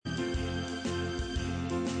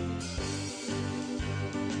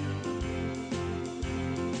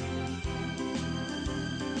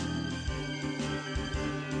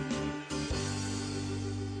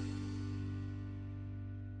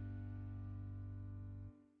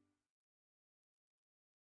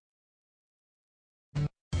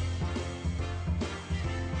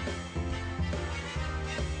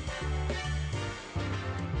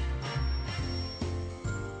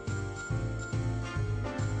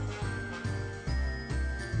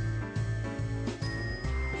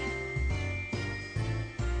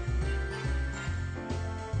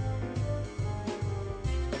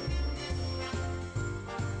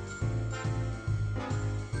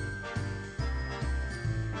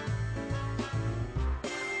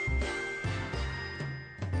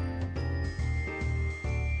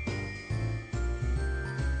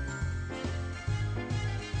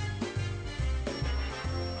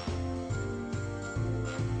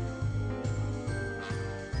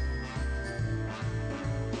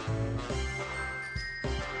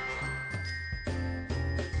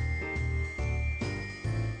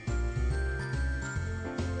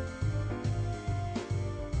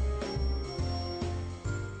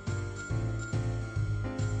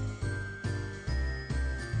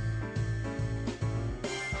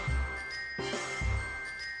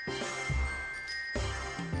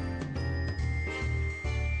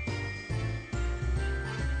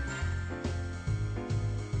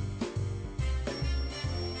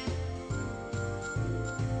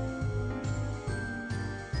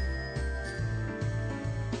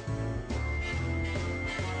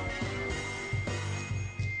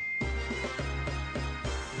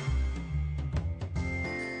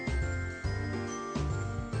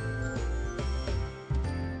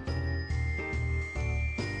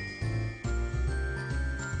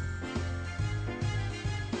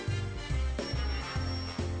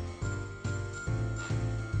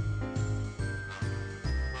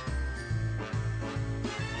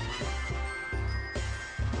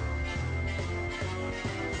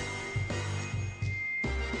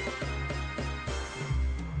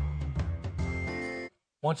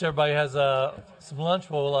Once everybody has some lunch,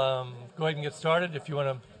 we'll go ahead and get started. If you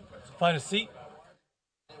want to find a seat.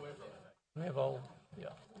 We have all, yeah.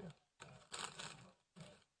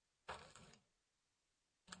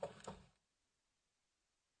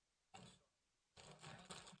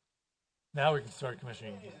 Now we can start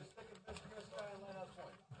commissioning.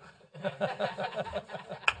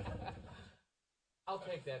 I'll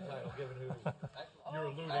take that title, given who you're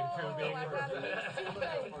alluding to being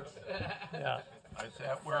Yeah. I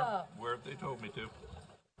sat where they told me to.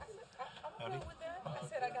 I'm good with that. I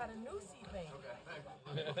said I got a new seatmate.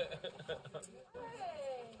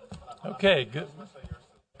 Okay,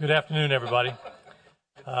 good afternoon, everybody.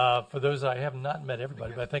 For those I have not met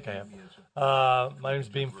everybody, but I think I have. My name is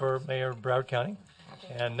Beam for Mayor of Broward County,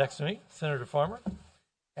 and next to me, Senator Farmer.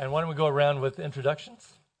 And why don't we go around with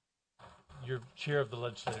introductions? You're chair of the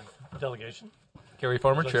legislative delegation. Gary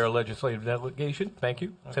Farmer, chair of legislative delegation. Thank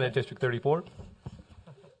you. Okay. Senate District 34.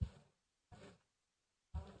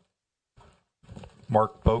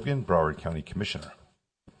 Mark Bogan, Broward County Commissioner.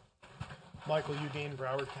 Michael Udine,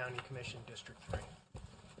 Broward County Commission, District 3.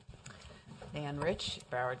 Dan Rich,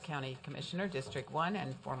 Broward County Commissioner, District 1,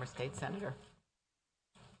 and former state senator.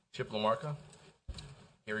 Chip LaMarca,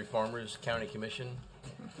 Gary Farmer's County Commissioner,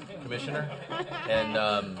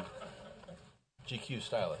 and GQ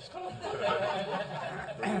stylist.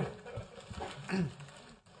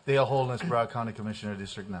 Dale Holdness, Broward County Commissioner,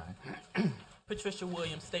 District 9. Patricia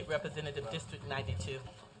Williams, State Representative, District 92.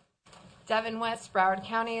 Devin West, Broward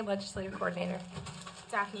County Legislative Coordinator.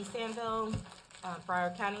 Daphne Sanville,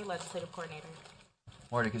 Broward County Legislative Coordinator.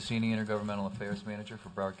 Marty Cassini, Intergovernmental Affairs Manager for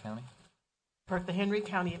Broward County. Bertha Henry,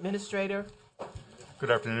 County Administrator.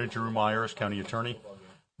 Good afternoon, Drew Myers, County Attorney.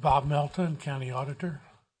 Bob Melton, County Auditor.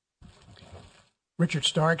 Richard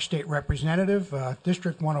Stark, State Representative,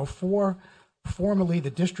 District 104. Formerly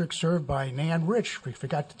the district served by Nan Rich. We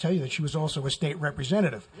forgot to tell you that she was also a state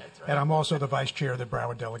representative. Right. And I'm also the vice chair of the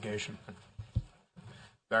Broward delegation.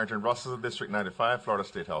 Barrington Russell, District 95, Florida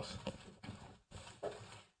State House.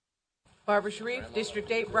 Barbara Sharif,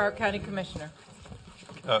 District 8, Broward County Commissioner.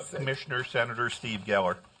 Commissioner Senator Steve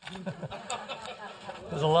Geller.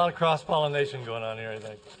 There's a lot of cross-pollination going on here, I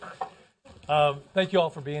think. Thank you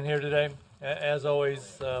all for being here today. As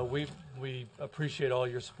always, we appreciate all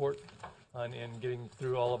your support in getting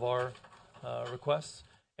through all of our requests.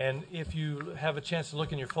 And if you have a chance to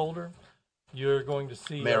look in your folder, you're going to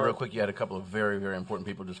see... Mayor, real quick, you had a couple of very, very important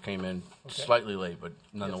people just came in, slightly late, but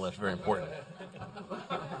nonetheless very important.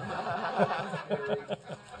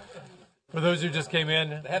 For those who just came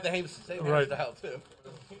in... They have the same right. style, too.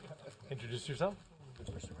 Introduce yourself.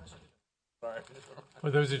 Sorry.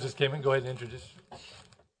 For those who just came in, go ahead and introduce.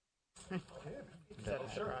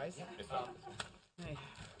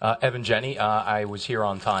 Evan Jenny, I was here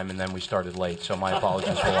on time and then we started late, so my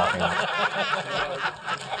apologies for walking out.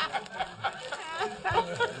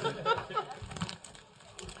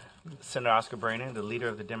 Senator Oscar Brannon, the leader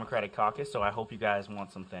of the Democratic Caucus, so I hope you guys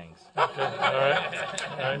want some things. Okay. All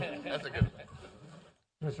right. That's a good one.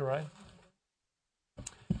 Mr. Ryan.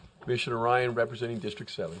 Commissioner Ryan, representing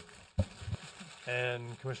District 7.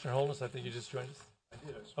 And Commissioner Holness, I think you just joined us. I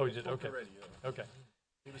did. Oh, you did? Okay. Okay.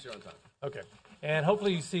 He was here on time. Okay. And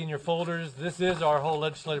hopefully you see in your folders, this is our whole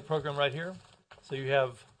legislative program right here. So you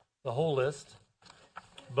have the whole list.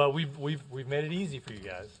 But we've made it easy for you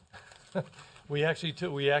guys. we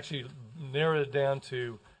actually narrowed it down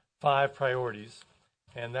to 5 priorities,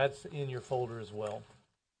 and that's in your folder as well.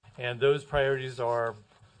 And those priorities are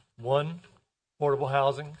 1, affordable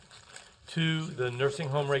housing, 2, the nursing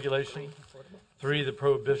home regulation, 3, the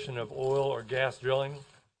prohibition of oil or gas drilling,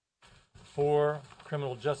 4,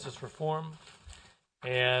 criminal justice reform,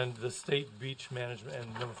 and the state beach management,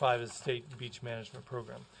 and number 5 is state beach management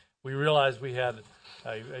program. We realized we had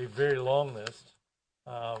a very long list.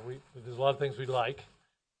 There's a lot of things we like.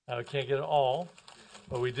 We can't get it all,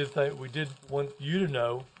 but we did want you to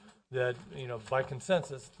know that, by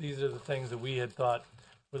consensus, these are the things that we had thought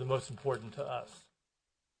were the most important to us.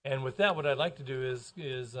 And with that, what I'd like to do is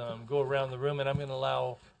go around the room, and I'm going to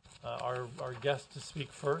allow our guest to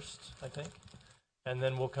speak first, I think, and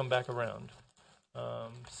then we'll come back around.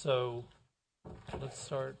 So let's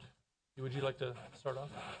start. Would you like to start off?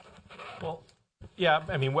 Well, yeah,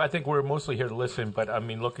 I think we're mostly here to listen, but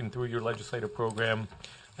looking through your legislative program,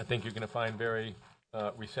 I think you're going to find very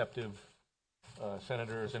receptive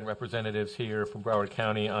senators and representatives here from Broward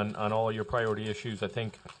County on all your priority issues. I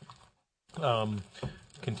think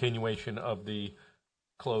continuation of the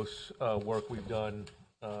close work we've done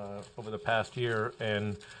over the past year,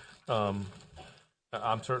 and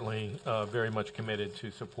I'm certainly very much committed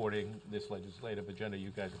to supporting this legislative agenda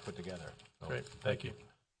you guys have put together. So, Great, thank you.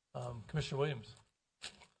 Commissioner Williams.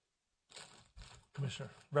 Commissioner,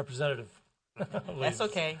 Representative. That's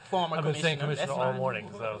okay. Former I've been saying commissioner. commissioner That's all fine. morning,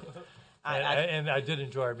 so. And I did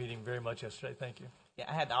enjoy our meeting very much yesterday. Thank you. Yeah,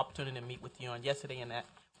 I had the opportunity to meet with you on yesterday, and that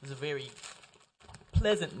was a very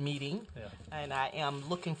pleasant meeting. Yeah. And I am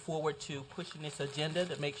looking forward to pushing this agenda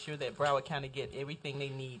to make sure that Broward County get everything they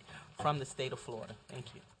need from the state of Florida.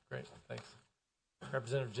 Thank you. Great, thanks.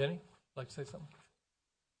 Representative Jenny, like to say something?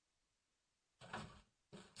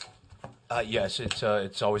 Yes,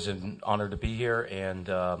 it's always an honor to be here, and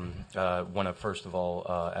want to first of all,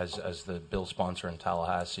 as the bill sponsor in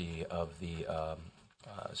Tallahassee of the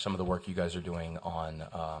some of the work you guys are doing on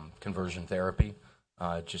conversion therapy,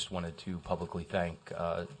 just wanted to publicly thank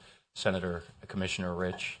Senator Commissioner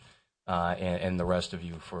Rich and the rest of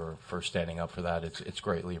you for standing up for that. It's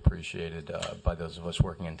greatly appreciated by those of us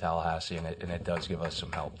working in Tallahassee, and it does give us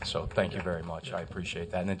some help. So thank you very much. I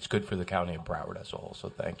appreciate that, and it's good for the county of Broward as a whole. So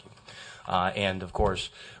thank you. And of course,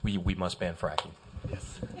 we must ban fracking.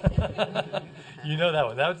 Yes. You know that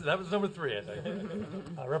one. That was number 3, I think.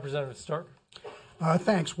 Representative Stark.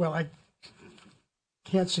 Thanks. Well, I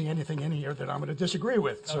can't see anything in here that I'm going to disagree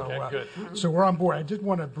with. So, Okay, good. So we're on board. I did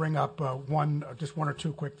want to bring up one or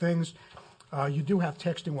two quick things. You do have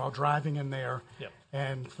texting while driving in there. Yep.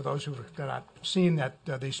 And for those who have not seen that,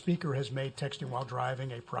 the speaker has made texting while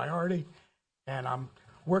driving a priority. And I'm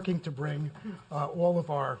working to bring all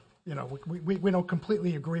of our, we don't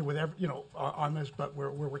completely agree with on this, but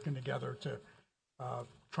we're working together to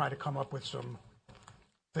try to come up with some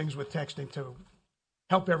things with texting to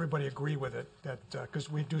help everybody agree with it,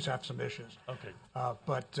 because we do have some issues. Okay.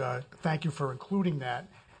 But thank you for including that.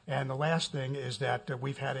 And the last thing is that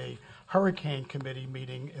we've had a hurricane committee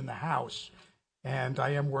meeting in the House, and I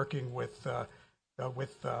am working with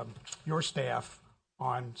your staff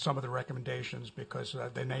on some of the recommendations, because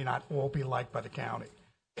they may not all be liked by the county.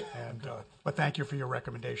 And but thank you for your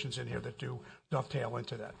recommendations in here that do dovetail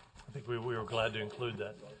into that. I think we were glad to include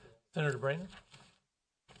that. Senator Brainerd?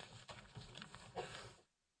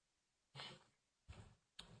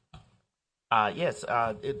 Yes.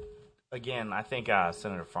 Again, I think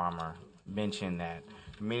Senator Farmer mentioned that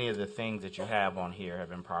many of the things that you have on here have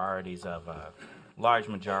been priorities of a large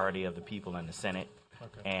majority of the people in the Senate.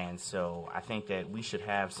 Okay. And so I think that we should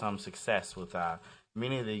have some success with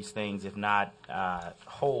many of these things, if not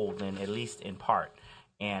whole, then at least in part.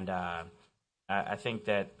 And I think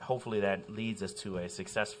that hopefully that leads us to a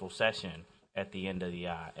successful session at the end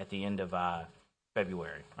of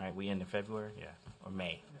February. Right? We end in February, yeah, or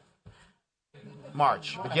May.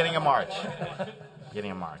 March, beginning of March.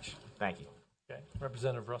 Beginning of March. Thank you. Okay.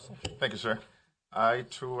 Representative Russell. Thank you, sir. I,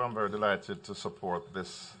 too, am very delighted to support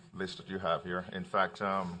this list that you have here. In fact,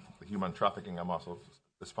 the human trafficking, I'm also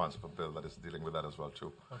responsible for a bill that is dealing with that as well,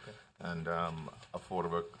 too. Okay. And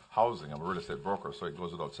affordable housing. I'm a real estate broker, so it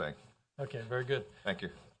goes without saying. Okay, very good. Thank you.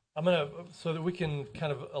 I'm going to, so that we can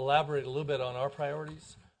kind of elaborate a little bit on our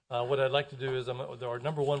priorities, what I'd like to do is, our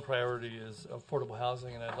number 1 priority is affordable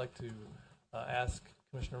housing, and I'd like to ask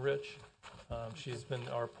Commissioner Rich, she's been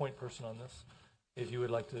our point person on this, if you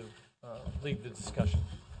would like to lead the discussion.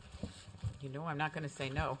 I'm not going to say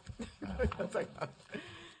no.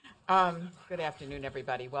 Good afternoon,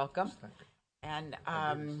 everybody. Welcome. And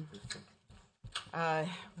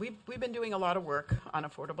we've been doing a lot of work on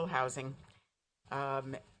affordable housing,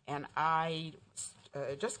 and I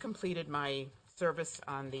just completed my service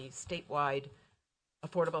on the statewide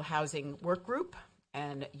affordable housing work group,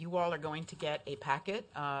 and you all are going to get a packet,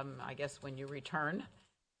 I guess, when you return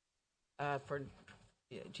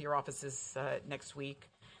to your offices next week.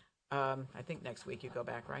 I think next week you go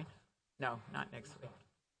back, right? No, not next week.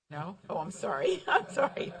 No? Oh, I'm sorry. I'm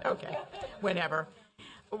sorry. Okay. Whenever.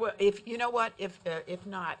 Well, if you know what, if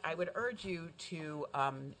not, I would urge you to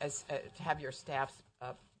to have your staff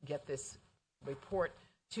get this report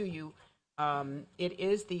to you. It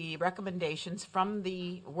is the recommendations from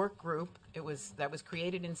the work group. That was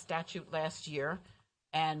created in statute last year,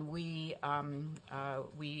 and we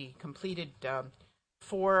completed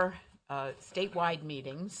 4 statewide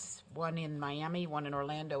meetings, 1 in Miami, 1 in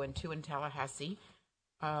Orlando, and 2 in Tallahassee.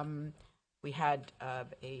 We had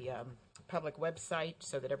a public website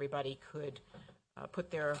so that everybody could put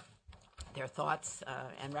their thoughts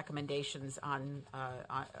and recommendations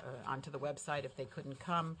onto the website if they couldn't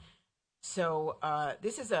come. So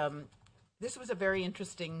this was a very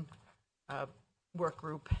interesting work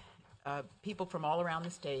group. People from all around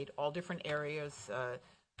the state, all different areas,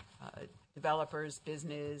 developers,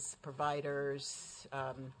 business, providers,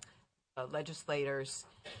 legislators.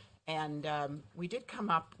 And we did come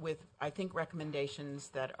up with, I think, recommendations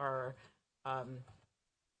that are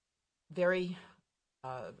very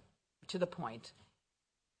to the point.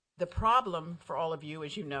 The problem for all of you,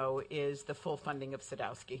 as you know, is the full funding of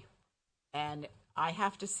Sadowski. And I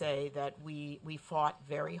have to say that we fought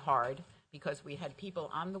very hard because we had people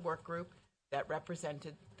on the work group that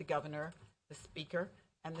represented the governor, the speaker,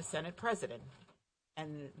 and the Senate president.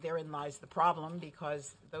 And therein lies the problem,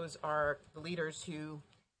 because those are the leaders who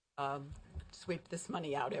sweep this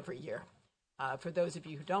money out every year. For those of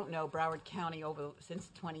you who don't know, Broward County since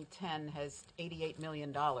 2010 has $88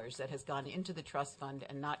 million that has gone into the trust fund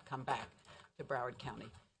and not come back to Broward County.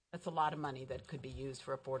 That's a lot of money that could be used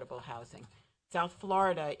for affordable housing. South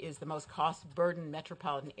Florida is the most cost-burdened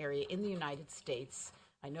metropolitan area in the United States.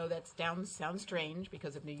 I know that sounds strange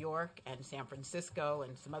because of New York and San Francisco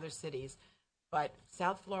and some other cities, but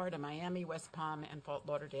South Florida, Miami, West Palm, and Fort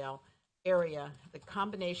Lauderdale area, the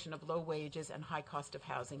combination of low wages and high cost of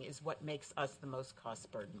housing is what makes us the most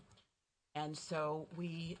cost burden. And so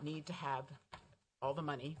we need to have all the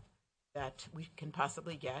money that we can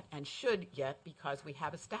possibly get and should get, because we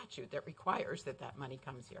have a statute that requires that money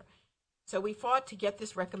comes here. So we fought to get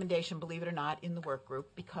this recommendation, believe it or not, in the work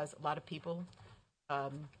group, because a lot of people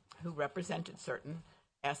who represented certain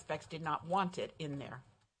aspects did not want it in there.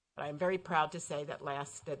 But I'm very proud to say that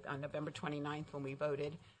on November 29th, when we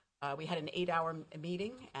voted, we had an 8-hour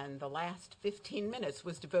meeting, and the last 15 minutes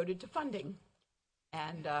was devoted to funding.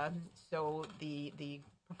 And so the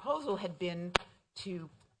proposal had been to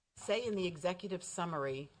say in the executive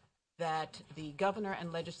summary that the governor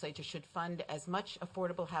and legislature should fund as much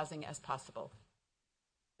affordable housing as possible.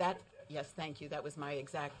 Yes, thank you. That was my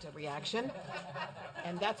exact reaction.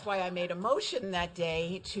 And that's why I made a motion that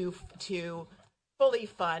day to fully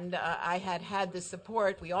fund. I had the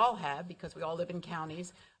support, we all have, because we all live in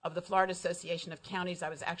counties, of the Florida Association of Counties. I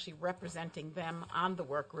was actually representing them on the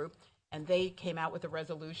work group, and they came out with a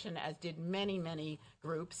resolution, as did many, many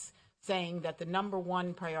groups, saying that the number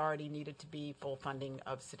one priority needed to be full funding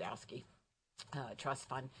of Sadowski Trust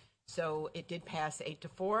Fund. So it did pass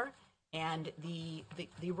 8-4, and the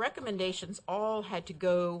recommendations all had to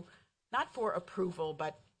go, not for approval,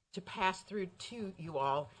 but to pass through to you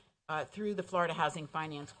all through the Florida Housing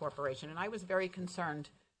Finance Corporation. And I was very concerned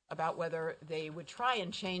about whether they would try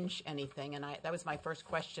and change anything. And that was my first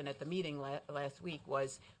question at the meeting last week,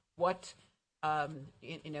 was what, can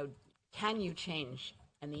you change?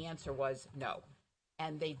 And the answer was no.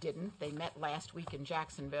 And they didn't. They met last week in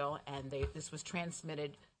Jacksonville, and this was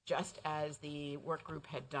transmitted just as the work group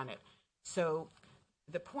had done it. So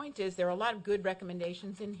the point is, there are a lot of good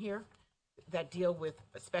recommendations in here that deal with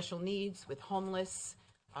special needs, with homeless,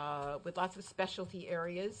 with lots of specialty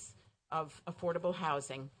areas of affordable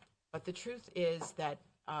housing. But the truth is that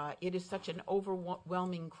it is such an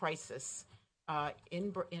overwhelming crisis.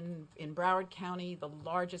 In Broward County, the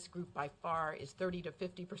largest group by far is 30 to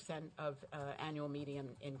 50% of annual median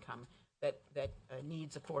income that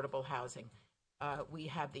needs affordable housing. We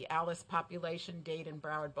have the Alice population, Dade and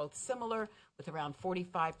Broward, both similar, with around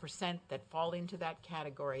 45% that fall into that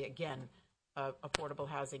category. Again, affordable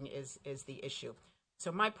housing is the issue.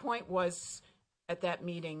 So my point was, at that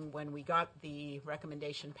meeting, when we got the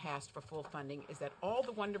recommendation passed for full funding, is that all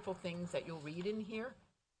the wonderful things that you'll read in here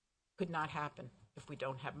could not happen if we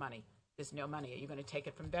don't have money. There's no money. Are you going to take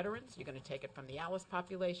it from veterans? You're going to take it from the Alice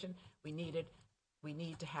population? We need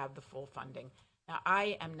to have the full funding. Now,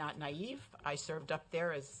 I am not naive. I served up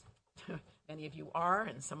there, as many of you are,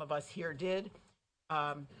 and some of us here did.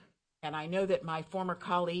 And I know that my former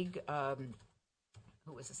colleague,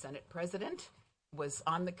 who was the Senate president, was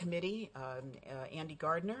on the committee, Andy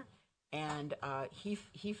Gardner, and he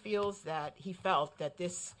felt that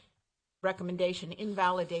this recommendation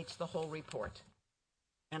invalidates the whole report.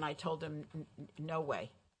 And I told him, no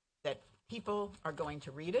way, that people are going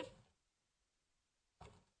to read it.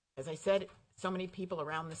 As I said, so many people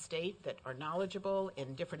around the state that are knowledgeable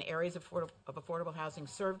in different areas of affordable housing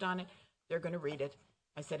served on it. They're going to read it.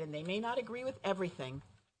 I said, and they may not agree with everything.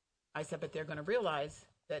 I said, but they're going to realize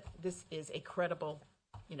that this is a credible,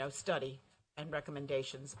 study and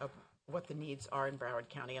recommendations of what the needs are in Broward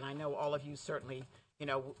County. And I know all of you certainly,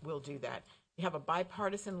 will do that. We have a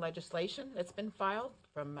bipartisan legislation that's been filed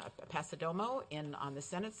from Pasadomo on the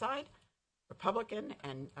Senate side, Republican,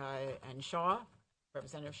 and Shaw,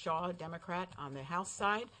 Representative Shaw, Democrat, on the House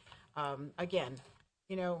side. Again,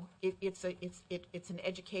 it's an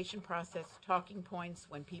education process, talking points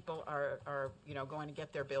when people are going to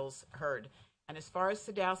get their bills heard. And as far as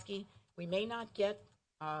Sadowski, we may not get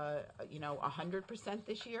 100%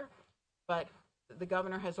 this year, but the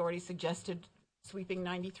governor has already suggested sweeping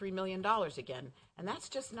 $93 million again. And that's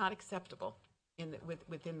just not acceptable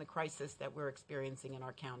within the crisis that we're experiencing in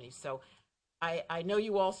our county. So I know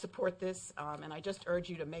you all support this, and I just urge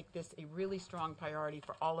you to make this a really strong priority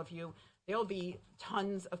for all of you. There'll be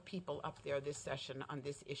tons of people up there this session on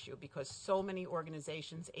this issue because so many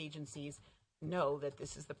organizations, agencies know that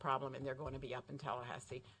this is the problem, and they're going to be up in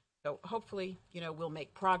Tallahassee. So hopefully, we'll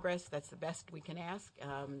make progress. That's the best we can ask.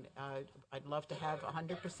 I'd love to have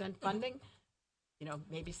 100% funding.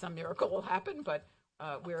 Maybe some miracle will happen, but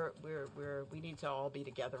we need to all be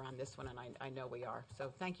together on this one, and I know we are.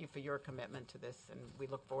 So thank you for your commitment to this, and we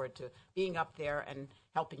look forward to being up there and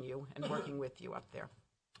helping you and working with you up there.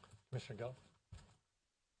 Commissioner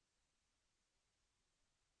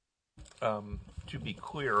Gell? To be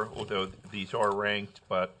clear, although these are ranked,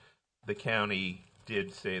 but the county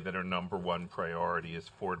did say that our number one priority is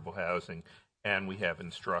affordable housing, and we have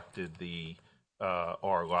instructed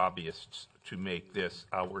our lobbyists to make this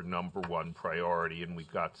our number one priority, and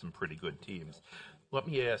we've got some pretty good teams. Let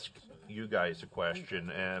me ask you guys a question,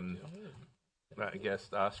 and I guess,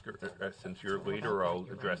 Oscar, since you're leader, I'll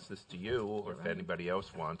address this to you, or if anybody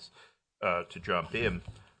else wants to jump in.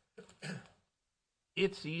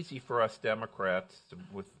 It's easy for us Democrats,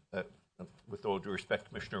 with all due respect,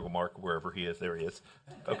 Commissioner Lamarck, wherever he is, there he is.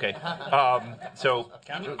 Okay.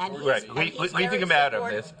 Leaving him out of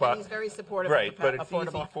this, but he's very supportive. Right, but it's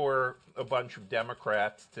affordable. easy for a bunch of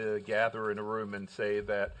Democrats to gather in a room and say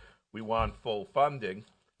that we want full funding.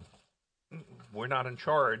 We're not in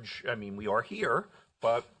charge. I mean, we are here,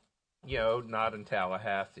 but not in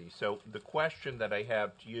Tallahassee. So the question that I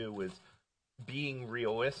have to you is, being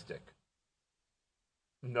realistic,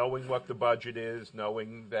 knowing what the budget is,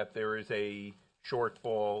 knowing that there is a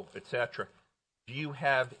shortfall, etc., do you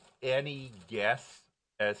have any guess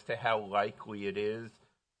as to how likely it is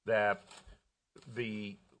that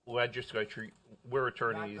the legislature, we're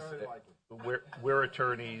attorneys,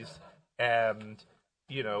 and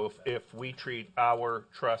if we treat our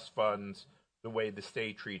trust funds the way the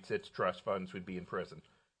state treats its trust funds, we'd be in prison.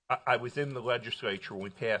 I was in the legislature when we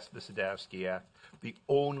passed the Sadowski Act. The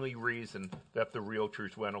only reason that the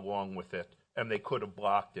realtors went along with it, and they could have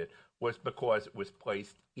blocked it, was because it was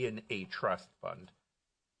placed in a trust fund.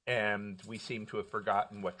 And we seem to have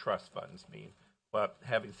forgotten what trust funds mean. But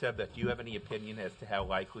having said that, do you have any opinion as to how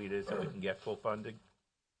likely it is that we can get full funding?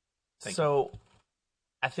 Thank you.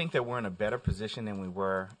 I think that we're in a better position than we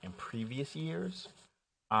were in previous years.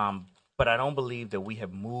 But I don't believe that we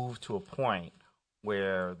have moved to a point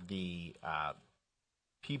where the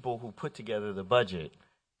people who put together the budget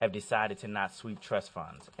have decided to not sweep trust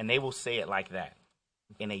funds. And they will say it like that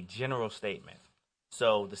in a general statement.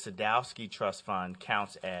 So the Sadowski Trust Fund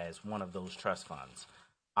counts as one of those trust funds.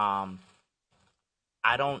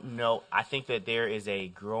 I don't know. I think that there is a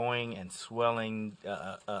growing and swelling,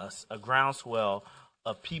 a groundswell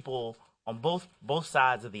of people on both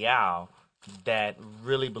sides of the aisle that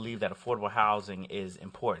really believe that affordable housing is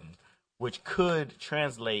important, which could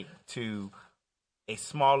translate to a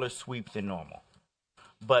smaller sweep than normal.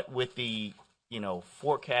 But with the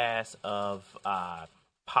forecast of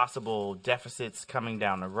possible deficits coming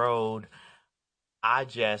down the road,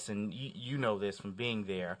 and you know this from being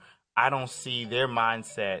there, I don't see their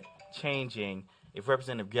mindset changing if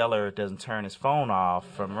Representative Geller doesn't turn his phone off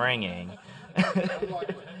from ringing.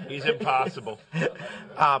 He's impossible.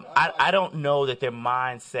 I don't know that their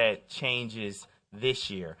mindset changes this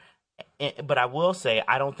year. But I will say,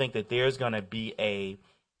 I don't think that there's going to be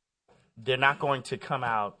they're not going to come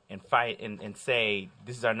out and fight and say,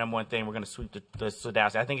 this is our number one thing, we're going to sweep the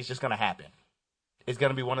Sadowski. I think it's just going to happen. It's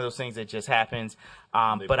going to be one of those things that just happens.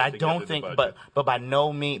 But I don't think, but by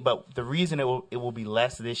no means, but the reason it will be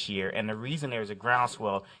less this year, and the reason there's a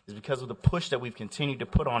groundswell is because of the push that we've continued to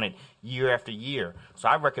put on it year after year. So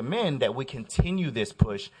I recommend that we continue this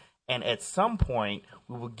push, and at some point,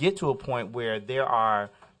 we will get to a point where there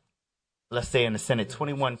are, let's say in the Senate,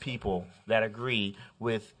 21 people that agree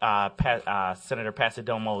with Senator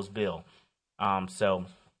Pasadomo's bill. So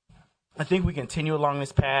I think we continue along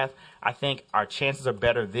this path. I think our chances are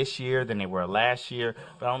better this year than they were last year,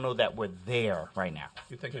 but I don't know that we're there right now.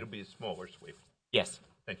 You think it'll be a smaller sweep? Yes.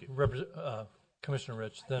 Thank you. Commissioner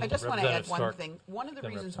Rich, then I just want to add one Stark, thing. One of the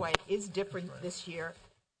reasons why it is different this year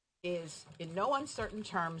is, in no uncertain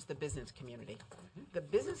terms, the business community. The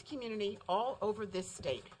business community all over this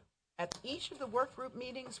state. At each of the work group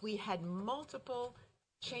meetings, we had multiple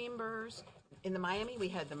chambers. In Miami, we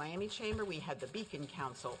had the Miami Chamber, we had the Beacon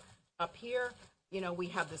Council. Up here, we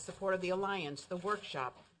have the support of the Alliance, the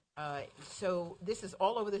workshop. So this is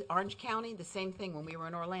all over the Orange County, the same thing when we were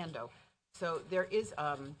in Orlando. So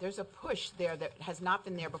there's a push there that has not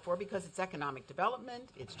been there before because it's economic development,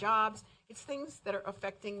 it's jobs, it's things that are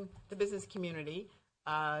affecting the business community.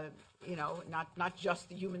 Not just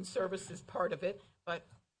the human services part of it, but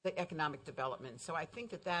the economic development. So I think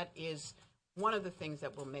that is one of the things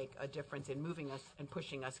that will make a difference in moving us and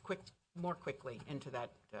pushing us more quickly into that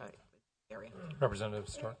area. Representative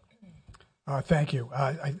Stark. Thank you.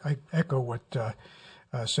 I echo what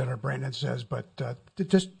Senator Brandon says, but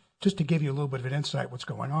just to give you a little bit of an insight what's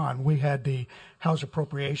going on, we had the House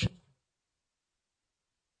appropriation.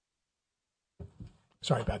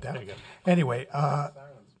 Sorry about that. Anyway,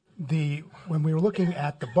 when we were looking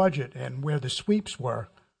at the budget and where the sweeps were,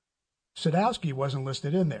 Sadowski wasn't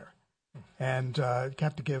listed in there. And I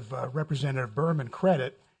have to give Representative Berman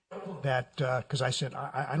credit that, because I said,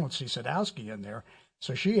 I don't see Sadowski in there.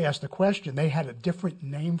 So she asked the question. They had a different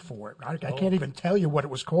name for it. I can't even tell you what it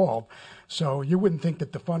was called. So you wouldn't think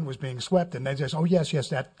that the fund was being swept. And they just, oh, yes,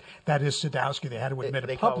 that is Sadowski. They had to admit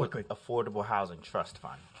it publicly. They call it Affordable Housing Trust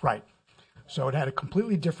Fund. Right. So it had a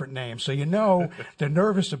completely different name. So they're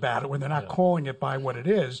nervous about it when they're not calling it by what it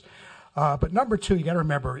is. But number two, you got to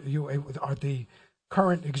remember, you are the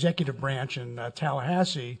current executive branch in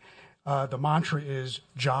Tallahassee. The mantra is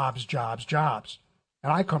jobs, jobs, jobs.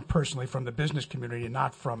 And I come personally from the business community,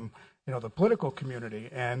 not from the political community.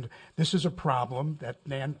 And this is a problem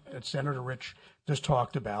that Senator Rich just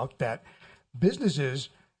talked about, that businesses,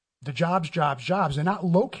 the jobs, jobs, jobs, they're not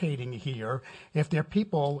locating here if their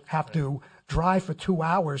people have to drive for 2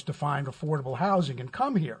 hours to find affordable housing and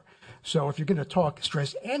come here. So if you're going to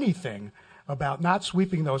stress anything about not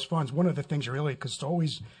sweeping those funds, one of the things because it's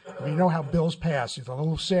always, you know how bills pass, there's a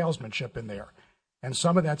little salesmanship in there. And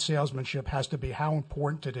some of that salesmanship has to be how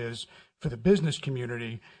important it is for the business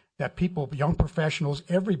community that people, young professionals,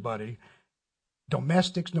 everybody,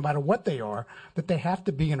 domestics, no matter what they are, that they have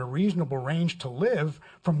to be in a reasonable range to live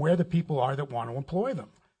from where the people are that want to employ them.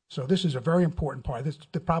 So this is a very important part. This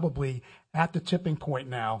is probably at the tipping point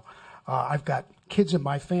now. I've got kids in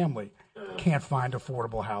my family can't find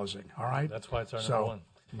affordable housing. All right. That's why it's our number one.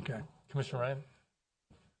 Okay. Commissioner Ryan,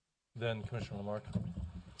 then Commissioner Lamarck.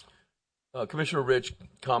 Commissioner Rich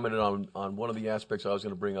commented on one of the aspects I was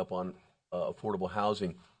going to bring up on affordable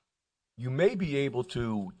housing. You may be able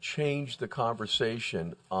to change the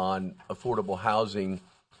conversation on affordable housing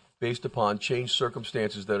based upon changed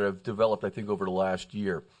circumstances that have developed, I think, over the last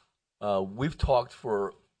year. We've talked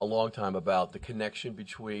for a long time about the connection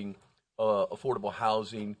between affordable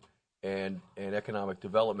housing and economic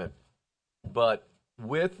development. But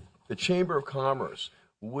with the Chamber of Commerce,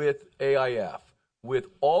 with AIF, with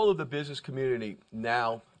all of the business community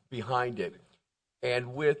now behind it,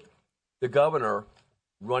 and with the governor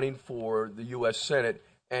running for the U.S. Senate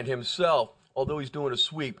and himself, although he's doing a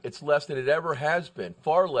sweep, it's less than it ever has been,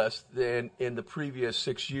 far less than in the previous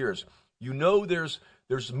 6 years.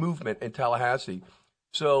 There's movement in Tallahassee.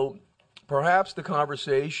 So perhaps the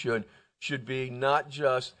conversation should be not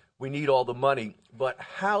just we need all the money, but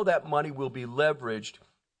how that money will be leveraged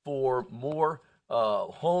for more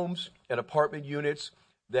homes and apartment units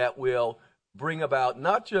that will bring about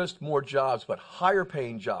not just more jobs, but higher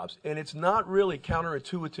paying jobs. And it's not really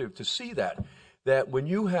counterintuitive to see that when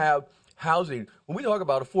you have housing, when we talk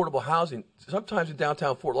about affordable housing, sometimes in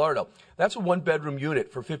downtown Fort Lauderdale, that's a one-bedroom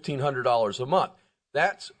unit for $1,500 a month.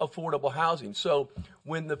 That's affordable housing. So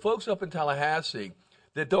when the folks up in Tallahassee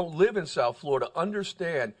that don't live in South Florida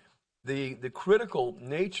understand the critical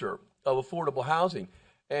nature of affordable housing,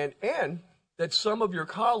 and that some of your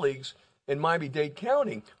colleagues in Miami-Dade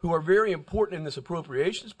County, who are very important in this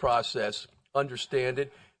appropriations process, understand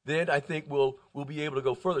it, then I think we'll be able to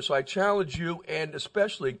go further. So I challenge you, and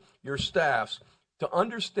especially your staffs, to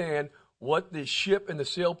understand what the SHIP and the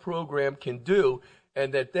SAIL program can do,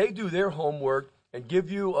 and that they do their homework and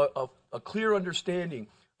give you a clear understanding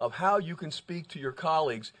of how you can speak to your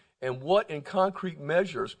colleagues and what in concrete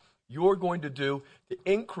measures you're going to do to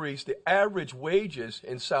increase the average wages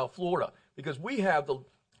in South Florida. Because we have the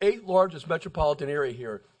 8th largest metropolitan area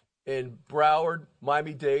here in Broward,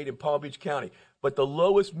 Miami-Dade, and Palm Beach County, but the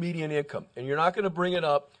lowest median income. And you're not going to bring it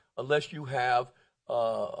up unless you have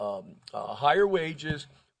higher wages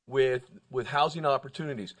with housing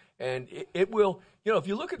opportunities. And it will, if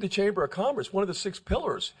you look at the Chamber of Commerce, one of the 6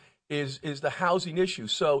 pillars is the housing issue.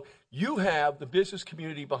 So you have the business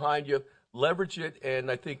community behind you, leverage it, and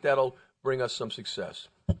I think that'll bring us some success.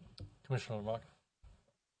 Commissioner Lamarck.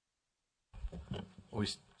 Are we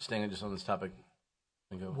staying just on this topic?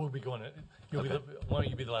 We'll be going. Why don't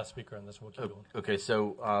you be the last speaker on this? We'll keep going. Okay,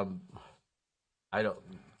 so I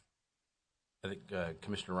think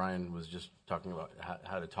Commissioner Ryan was just talking about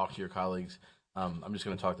how to talk to your colleagues. I'm just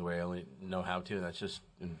going to talk the way I only know how to, and that's just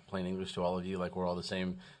in plain English to all of you. Like we're all the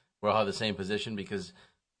same. We all have the same position because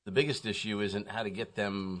the biggest issue isn't how to get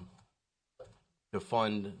them to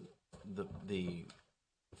fund the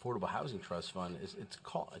Affordable Housing Trust Fund.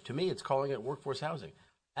 To me, it's calling it workforce housing.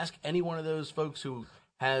 Ask any one of those folks who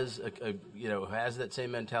has has that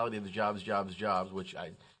same mentality of the jobs, which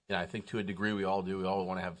I think to a degree we all do. We all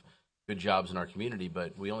want to have good jobs in our community,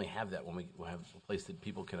 but we only have that when we have a place that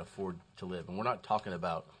people can afford to live. And we're not talking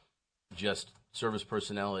about just service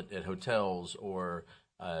personnel at hotels or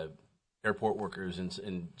airport workers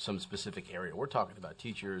in some specific area. We're talking about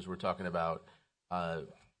teachers. We're talking about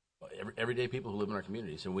everyday people who live in our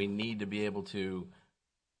community. So we need to be able to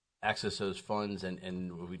access those funds.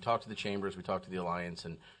 And we talk to the chambers, we talk to the Alliance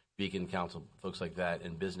and Beacon Council, folks like that,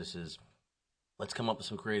 and businesses. Let's come up with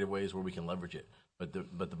some creative ways where we can leverage it. But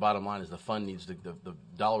the bottom line is the fund needs the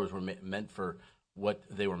dollars were meant for what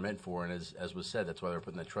they were meant for, and as was said, that's why they're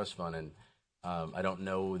putting that trust fund in. I don't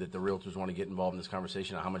know that the realtors want to get involved in this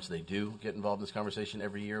conversation, or how much they do get involved in this conversation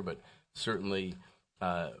every year, but certainly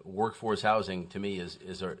workforce housing to me is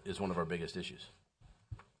one of our biggest issues.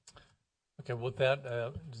 Okay, with that,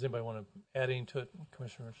 does anybody want to add anything to it,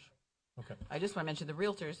 Commissioners? Okay. I just want to mention the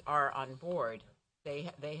realtors are on board. They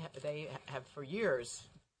have for years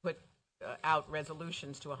put out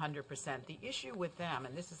resolutions to 100%. The issue with them,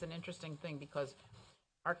 and this is an interesting thing because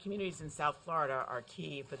our communities in South Florida are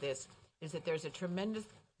key for this, is that there's a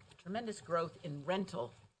tremendous growth in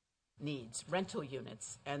rental needs, rental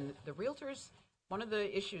units. And the realtors, one of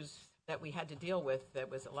the issues that we had to deal with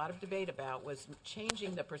that was a lot of debate about was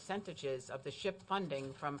changing the percentages of the SHIP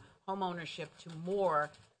funding from home ownership to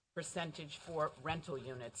more percentage for rental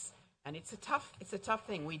units. And it's a tough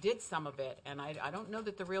thing. We did some of it, and I don't know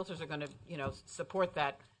that the realtors are going to, support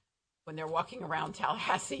that when they're walking around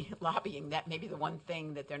Tallahassee lobbying. That may be the one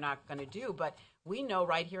thing that they're not going to do. But we know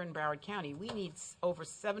right here in Broward County, we need over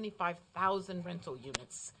 75,000 rental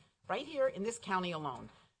units right here in this county alone.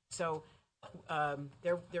 So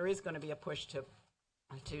there is going to be a push to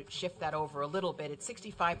shift that over a little bit. It's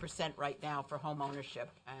 65% right now for home ownership,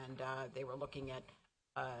 and they were looking at.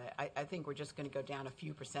 I think we're just going to go down a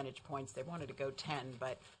few percentage points. They wanted to go 10,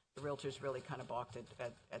 but the realtors really kind of balked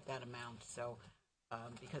at that amount. So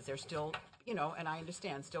because they're still, and I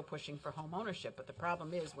understand, still pushing for home ownership. But the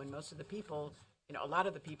problem is when most of the people, a lot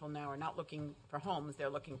of the people now are not looking for homes, they're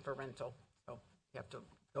looking for rental. So you have to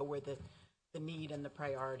go where the need and the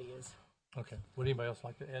priority is. Okay. Would anybody else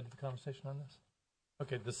like to add to the conversation on this?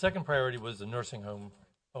 Okay. The second priority was the nursing home.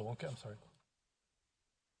 Oh, okay. I'm sorry.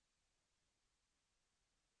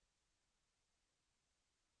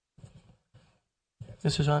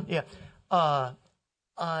 This is on? Yeah.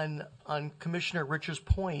 On Commissioner Rich's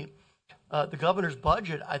point, the governor's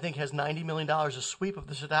budget, I think, has $90 million a sweep of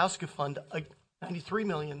the Sadowski Fund, $93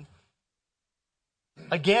 million.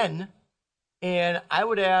 Again, and I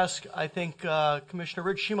would ask, I think Commissioner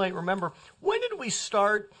Rich, she might remember, when did we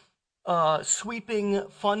start sweeping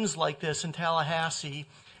funds like this in Tallahassee,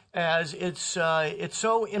 as it's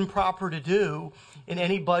so improper to do in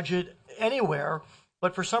any budget anywhere.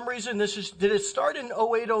 But for some reason, did it start in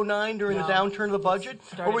 08, 09 during the downturn of the budget?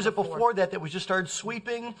 Or was it before that we just started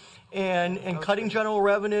sweeping and cutting general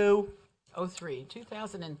revenue?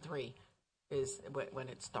 2003 is when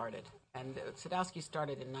it started. And Sadowski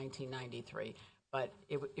started in 1993. But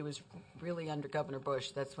it was really under Governor Bush.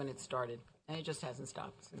 That's when it started. And it just hasn't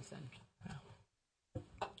stopped since then.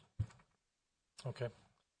 Okay.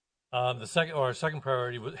 Our second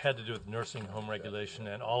priority had to do with nursing home regulation.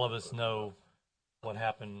 And all of us know what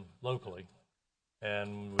happened locally,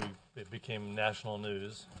 and it became national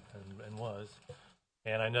news and was.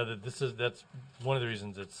 And I know that that's one of the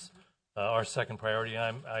reasons it's our second priority.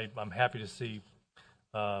 And I'm happy to see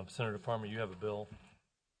Senator Farmer, you have a bill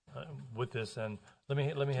with this, and let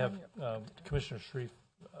me have Commissioner Shreve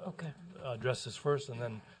address this first, and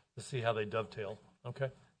then to see how they dovetail.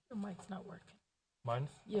 Okay. Your mic's not working. Mine?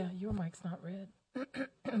 Yeah, your mic's not red,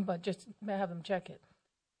 but just have them check it.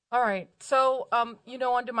 All right. So,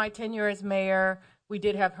 under my tenure as mayor, we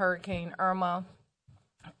did have Hurricane Irma.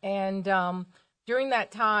 And during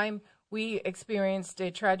that time, we experienced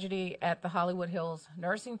a tragedy at the Hollywood Hills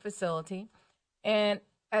nursing facility. And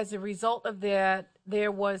as a result of that,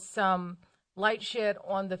 there was some light shed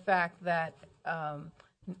on the fact that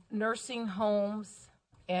nursing homes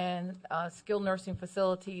and skilled nursing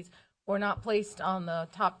facilities were not placed on the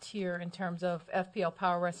top tier in terms of FPL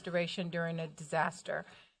power restoration during a disaster.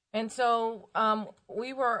 And so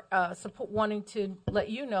we were wanting to let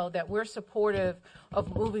you know that we're supportive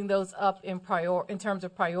of moving those up in terms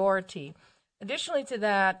of priority. Additionally to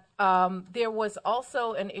that, there was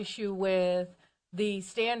also an issue with the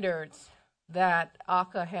standards that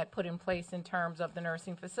ACA had put in place in terms of the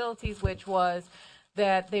nursing facilities, which was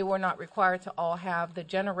that they were not required to all have the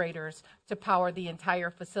generators to power the entire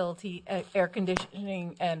facility, air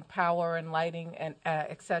conditioning and power and lighting and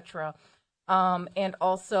et cetera, and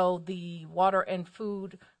also the water and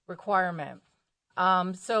food requirement.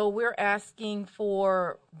 So we're asking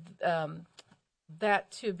for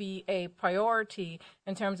that to be a priority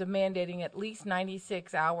in terms of mandating at least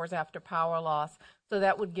 96 hours after power loss. So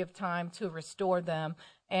that would give time to restore them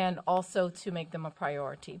and also to make them a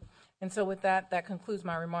priority. And so with that, that concludes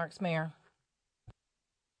my remarks, Mayor.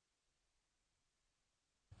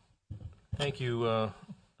 Thank you,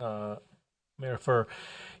 Mayor Furr.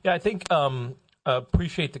 Yeah, I think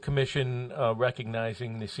appreciate the commission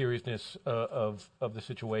recognizing the seriousness of the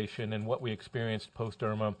situation and what we experienced post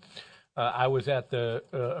Irma. I was at the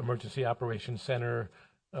Emergency Operations Center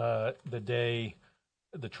the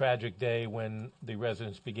tragic day when the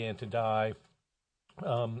residents began to die.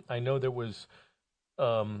 I know there was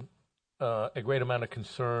a great amount of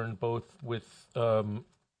concern both with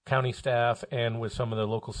county staff and with some of the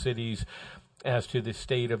local cities as to the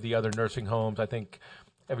state of the other nursing homes. I think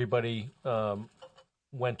everybody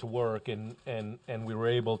went to work and we were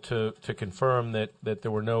able to confirm that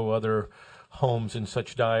there were no other homes in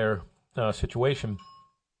such dire situation.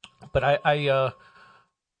 But I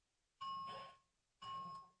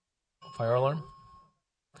fire alarm?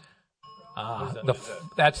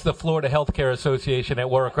 That's the Florida Healthcare Association at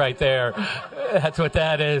work right there. That's what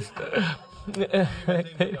that is.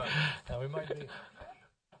 Now we might be.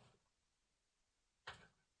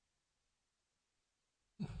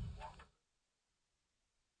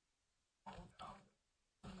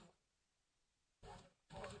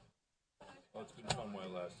 Well, it's been fun while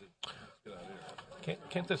it lasted. Let's get out of here.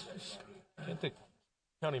 Can't the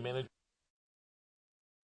county manager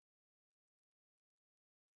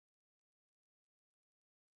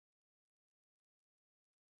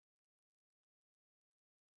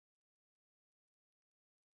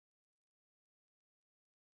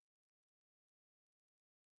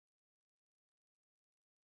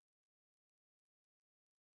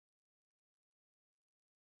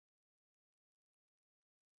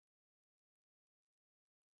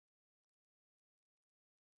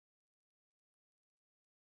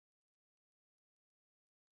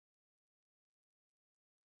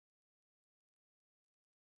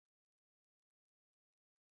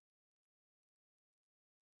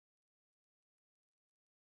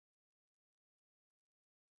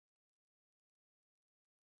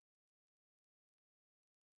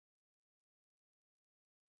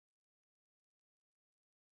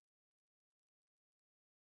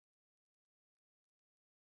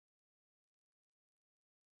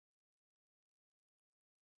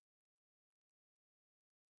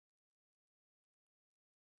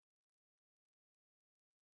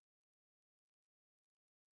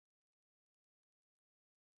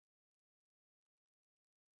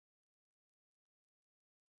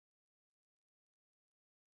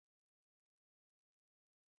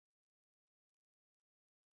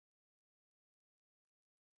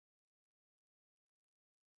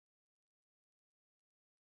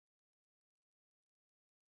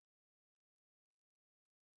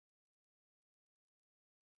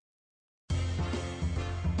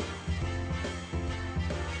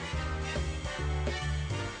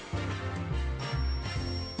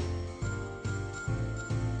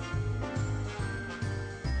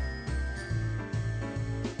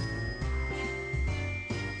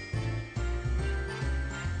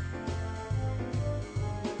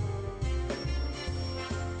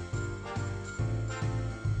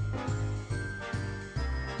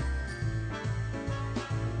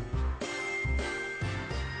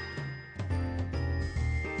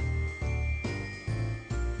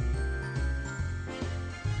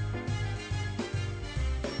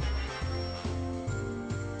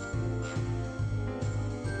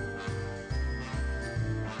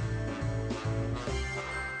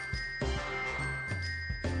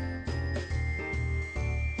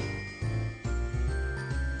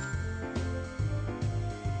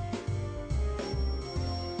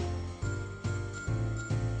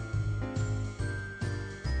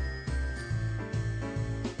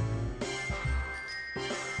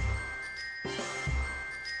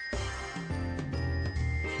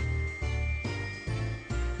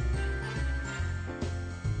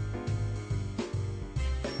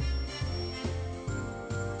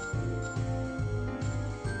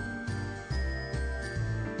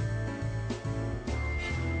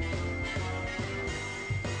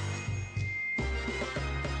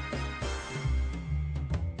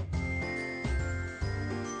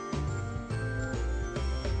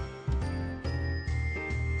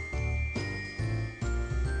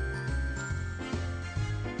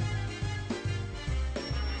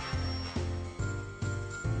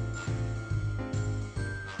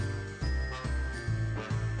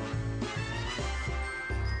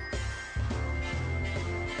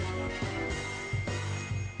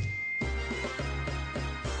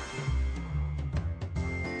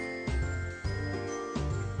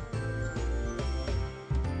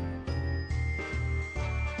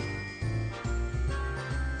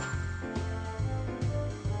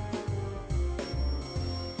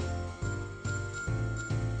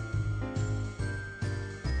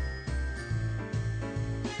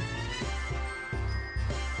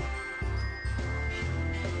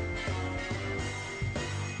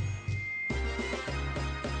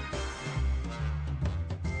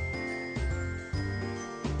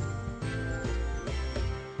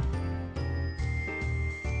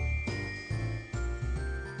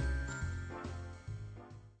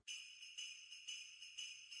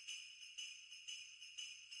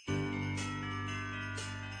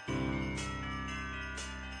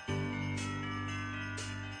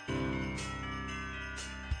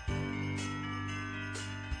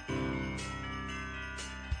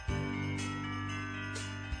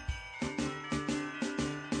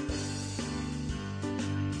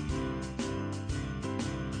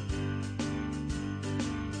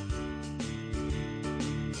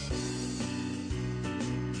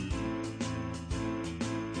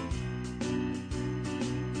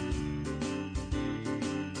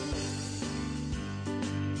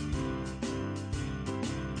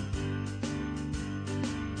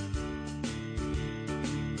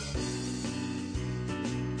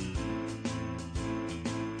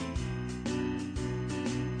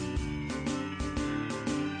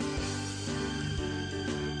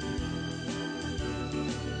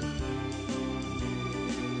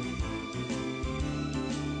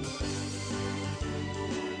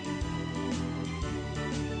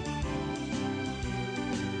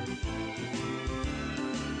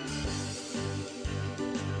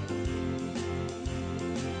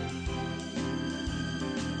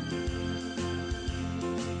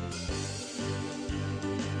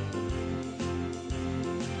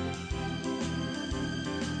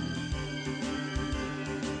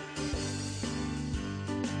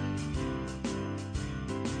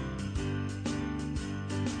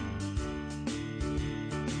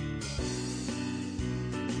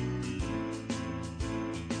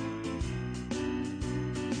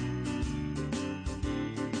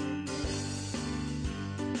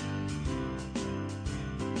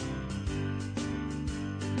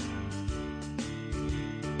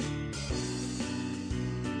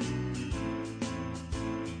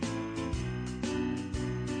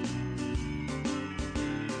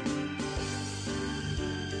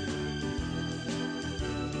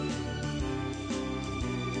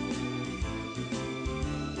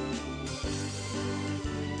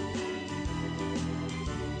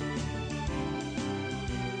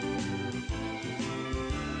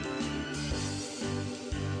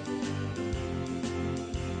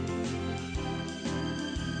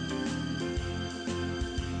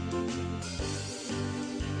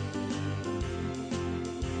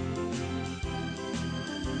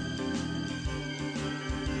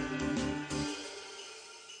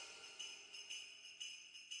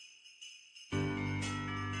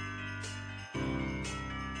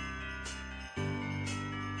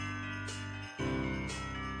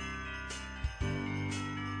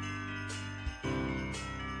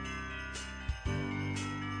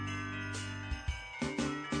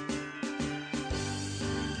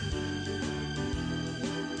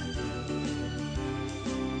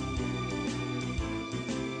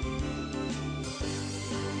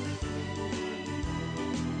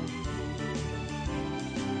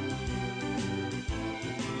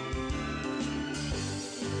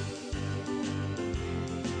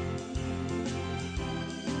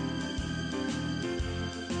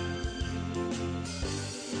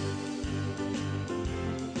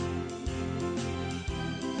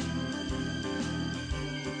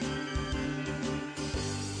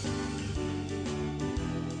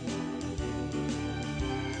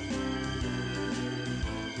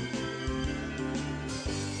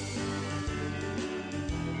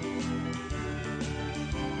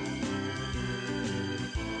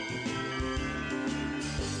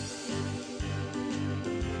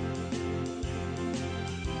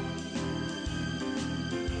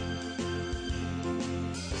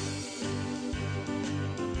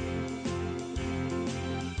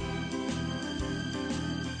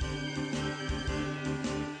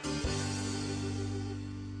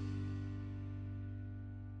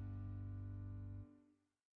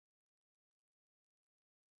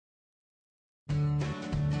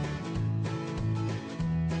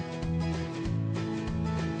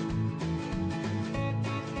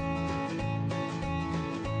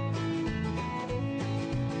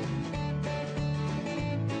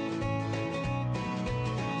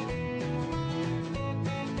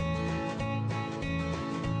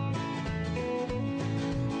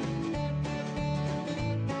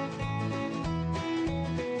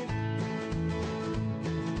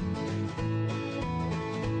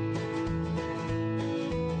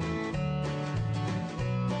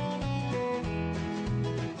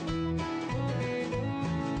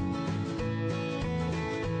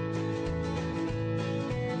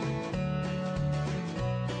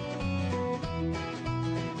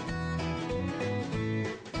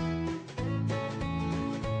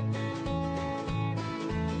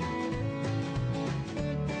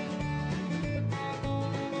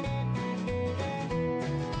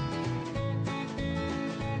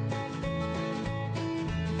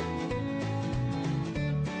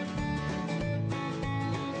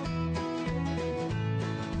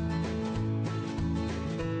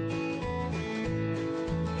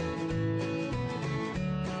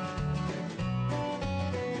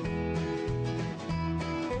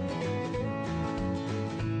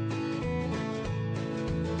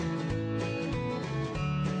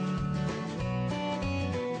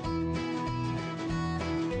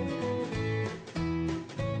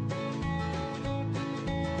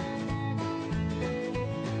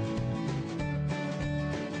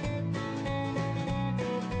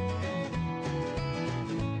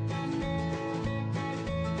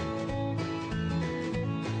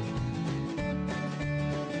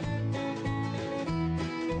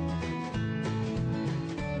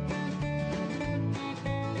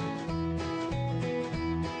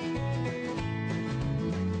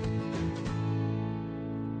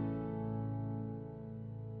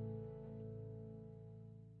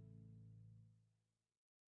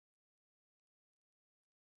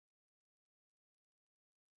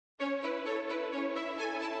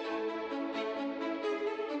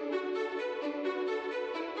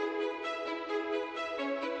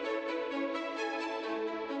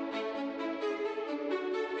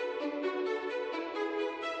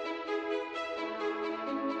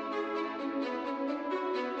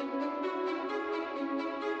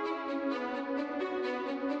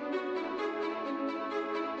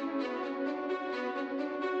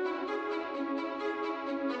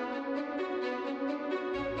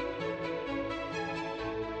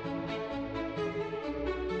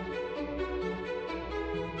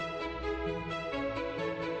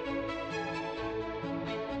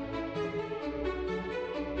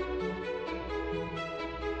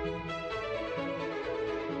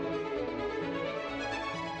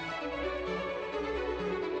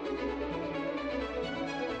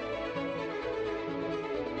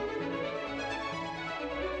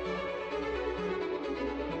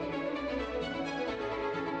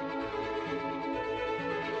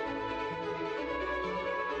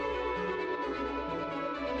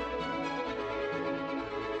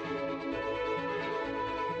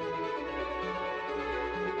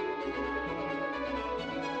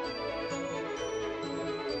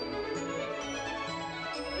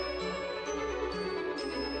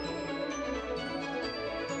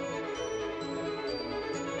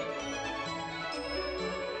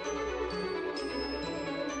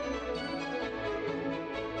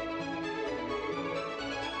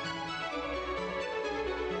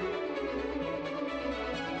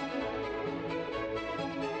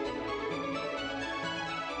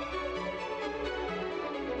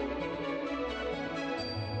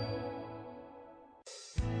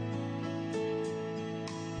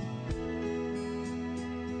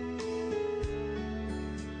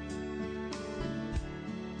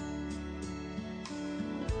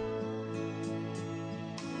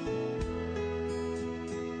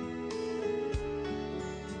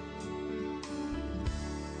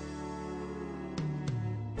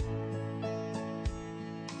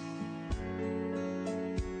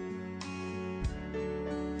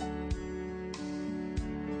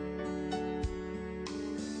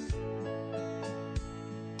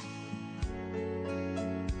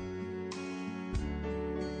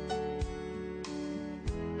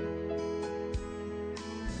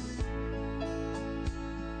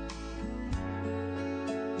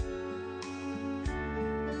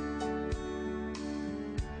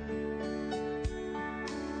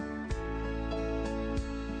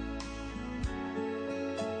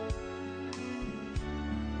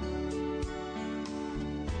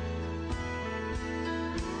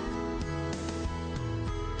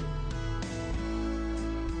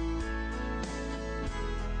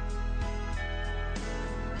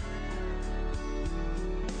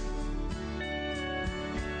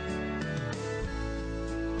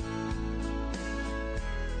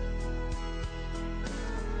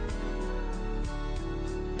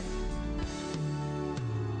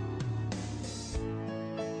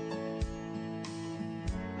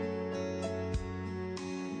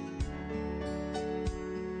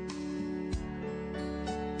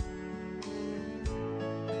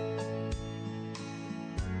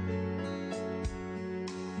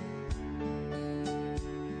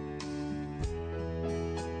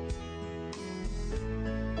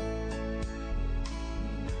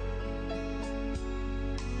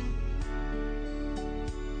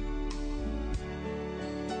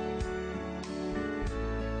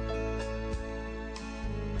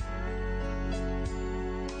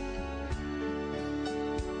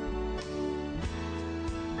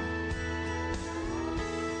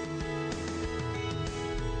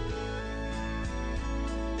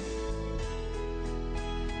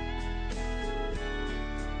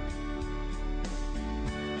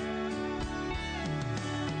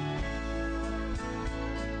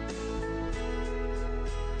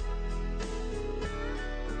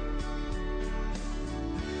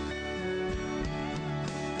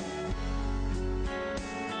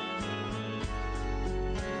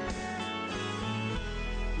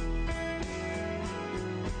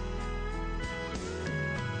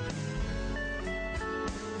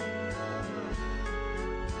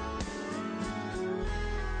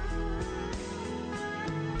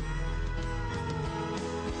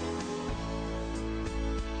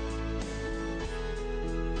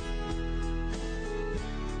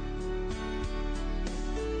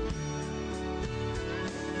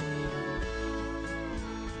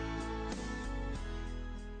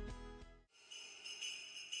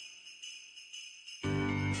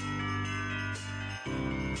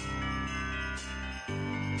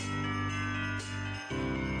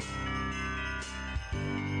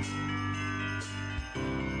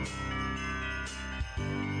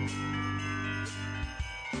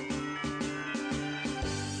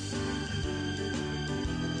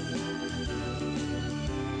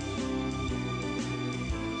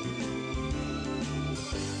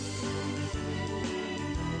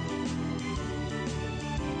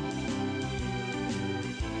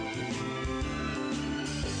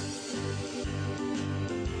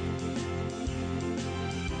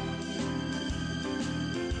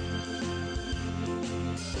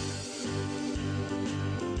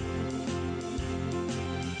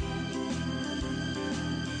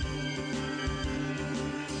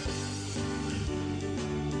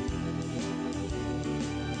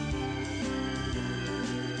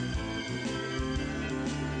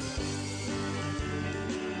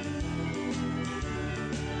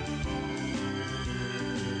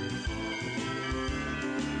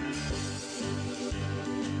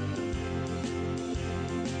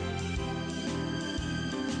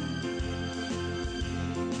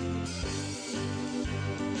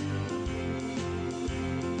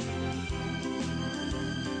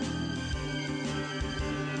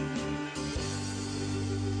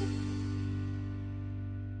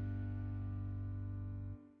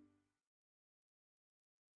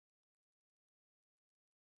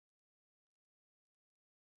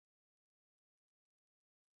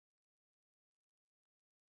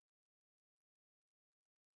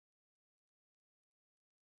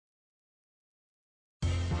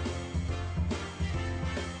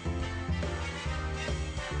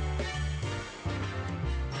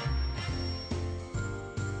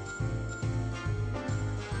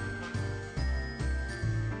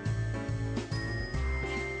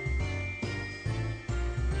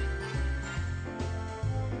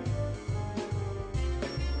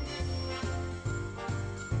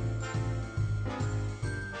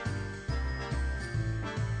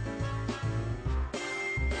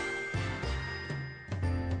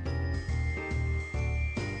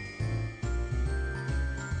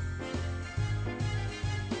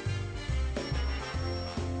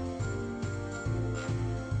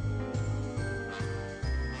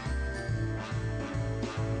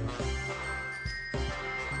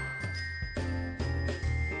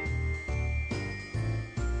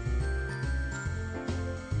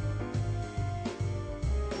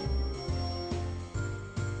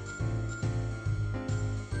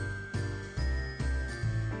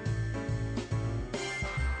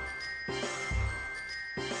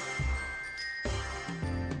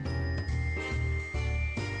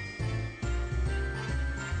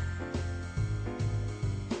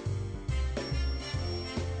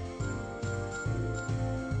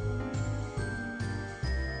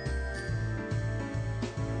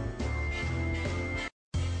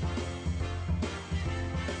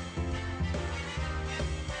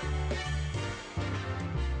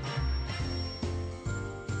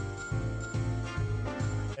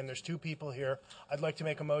There's 2 people here. I'd like to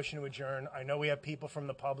make a motion to adjourn. I know we have people from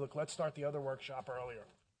the public. Let's start the other workshop earlier.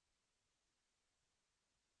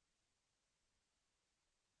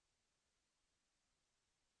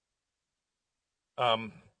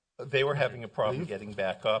 They were having a problem getting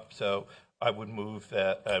back up, so I would move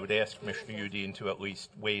that, I would ask Commissioner Udine to at least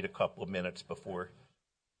wait a couple of minutes before.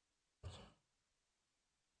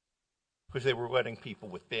 Because they were letting people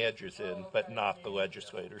with badges in, but not the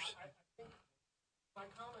legislators.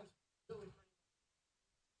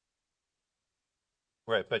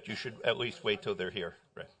 Right, but you should at least wait till they're here.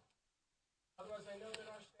 Right. Otherwise, I know that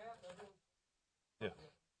our staff. Yeah.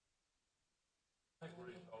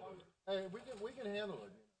 Hey, we can handle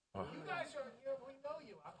it. You guys are here. We know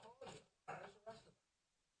you. I'll call you. Where's the rest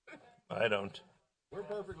of them? I don't. We're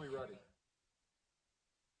perfectly ready.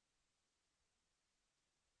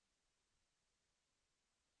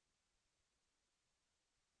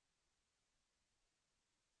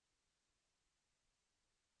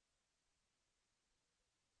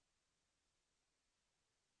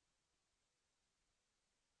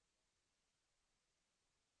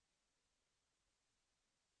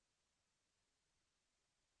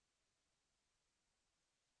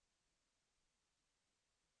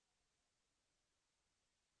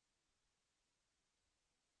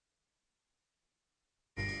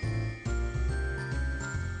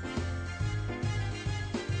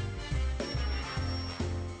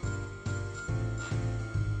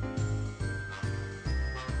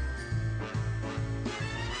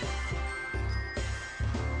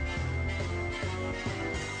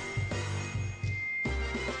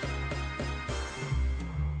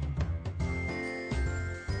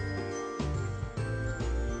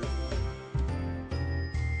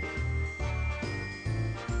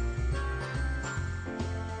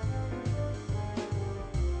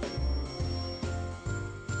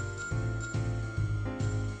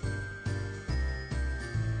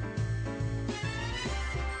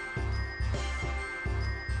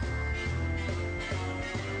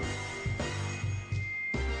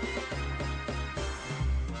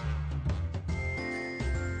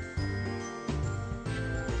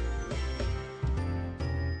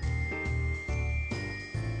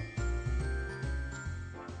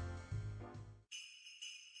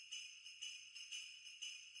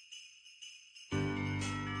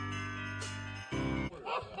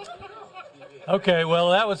 Okay,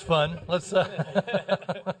 well that was fun. Let's try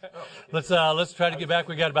to get back.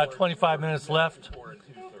 We got about 25 minutes left,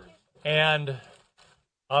 and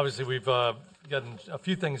obviously we've gotten a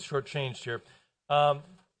few things shortchanged here. Now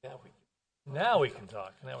we can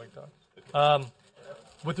talk.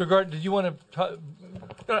 With regard, did you want to?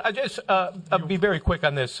 I'll be very quick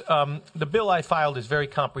on this. The bill I filed is very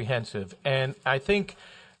comprehensive, and I think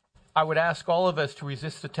I would ask all of us to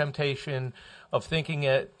resist the temptation of thinking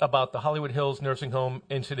about the Hollywood Hills Nursing Home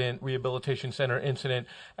incident, Rehabilitation Center incident,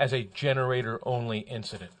 as a generator-only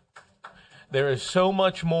incident. There is so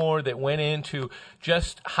much more that went into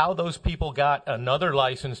just how those people got another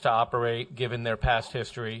license to operate, given their past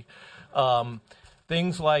history.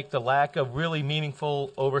 Things like the lack of really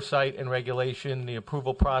meaningful oversight and regulation, the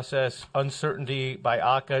approval process, uncertainty by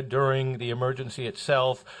ACA during the emergency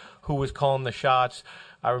itself, who was calling the shots.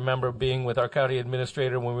 I remember being with our county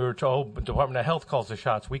administrator when we were told the Department of Health calls the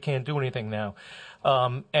shots. We can't do anything now.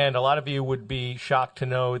 And a lot of you would be shocked to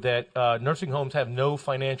know that nursing homes have no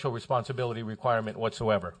financial responsibility requirement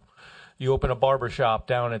whatsoever. You open a barber shop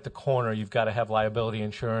down at the corner, you've got to have liability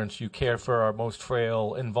insurance. You care for our most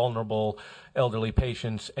frail and vulnerable elderly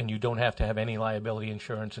patients, and you don't have to have any liability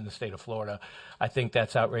insurance in the state of Florida. I think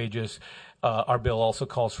that's outrageous. Our bill also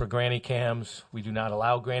calls for granny cams. We do not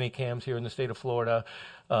allow granny cams here in the state of Florida.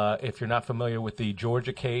 If you're not familiar with the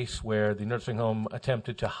Georgia case where the nursing home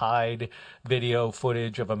attempted to hide video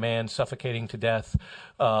footage of a man suffocating to death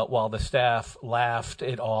while the staff laughed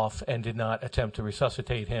it off and did not attempt to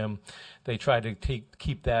resuscitate him, they tried to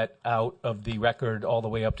keep that out of the record all the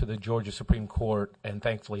way up to the Georgia Supreme Court and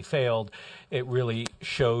thankfully failed. It really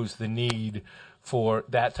shows the need for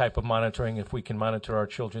that type of monitoring. If we can monitor our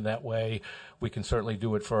children that way, we can certainly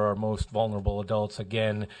do it for our most vulnerable adults,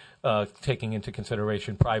 again, taking into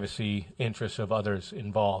consideration privacy interests of others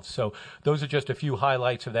involved. So those are just a few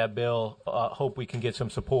highlights of that bill. Hope we can get some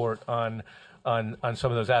support on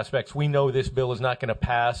some of those aspects. We know this bill is not going to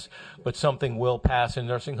pass, but something will pass in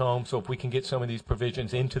nursing homes. So if we can get some of these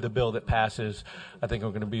provisions into the bill that passes, I think we're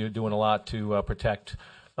going to be doing a lot to protect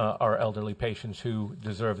our elderly patients who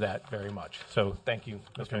deserve that very much. So thank you,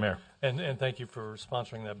 Mr. Mayor. And thank you for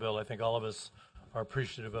sponsoring that bill. I think all of us are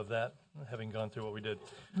appreciative of that, having gone through what we did.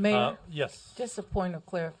 Mayor? Yes. Just a point of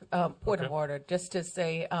of order, just to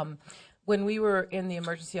say, when we were in the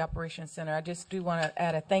Emergency Operations Center, I just do want to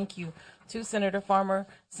add a thank you to Senator Farmer,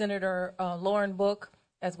 Senator Lauren Book,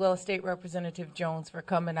 as well as State Representative Jones for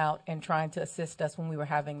coming out and trying to assist us when we were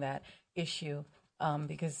having that issue,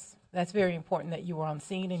 because that's very important that you were on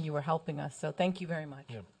scene and you were helping us. So thank you very much.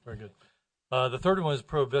 Yeah, very good. The third one is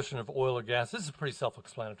prohibition of oil or gas. This is pretty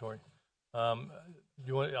self-explanatory. I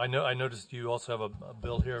noticed you also have a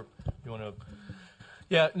bill here. You want to?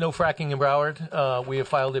 Yeah, no fracking in Broward. We have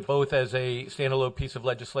filed it both as a standalone piece of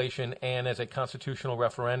legislation and as a constitutional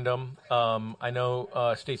referendum. I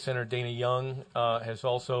know State Senator Dana Young has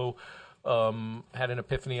also had an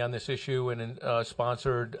epiphany on this issue and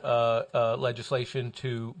sponsored legislation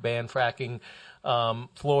to ban fracking.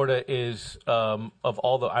 Florida is, of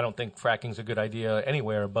all the, I don't think fracking's a good idea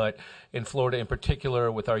anywhere, but in Florida in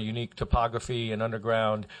particular, with our unique topography and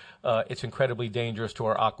underground, it's incredibly dangerous to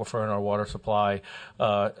our aquifer and our water supply.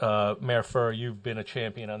 Mayor Furr, you've been a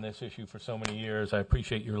champion on this issue for so many years. I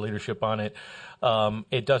appreciate your leadership on it.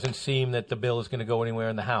 It doesn't seem that the bill is going to go anywhere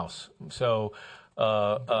in the House. So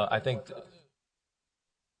I think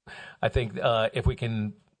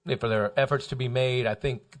if there are efforts to be made, I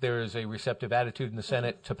think there is a receptive attitude in the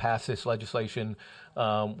Senate to pass this legislation.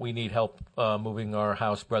 We need help moving our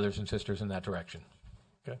House brothers and sisters in that direction.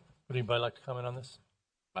 Okay. Would anybody like to comment on this?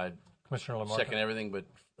 Commissioner Lamarca? Second everything, but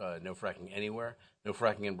no fracking anywhere. No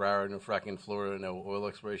fracking in Broward, no fracking in Florida, no oil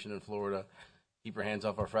exploration in Florida. Keep your hands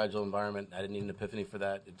off our fragile environment. I didn't need an epiphany for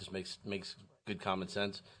that. It just makes good common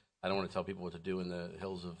sense. I don't want to tell people what to do in the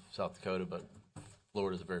hills of South Dakota, but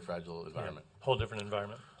Florida is a very fragile environment. Yeah, whole different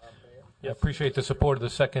environment. Yeah, appreciate the support of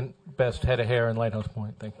the second best head of hair in Lighthouse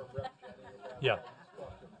Point. Thank you. Yeah.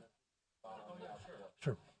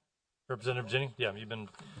 Sure. Representative Jenny? Yeah, you've been.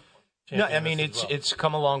 No, I mean it's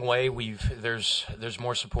come a long way. There's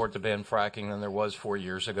more support to ban fracking than there was 4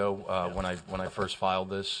 years ago when I first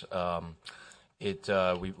filed this.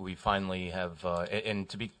 We finally have, and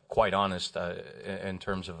to be quite honest, in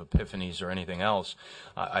terms of epiphanies or anything else,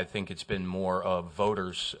 I think it's been more of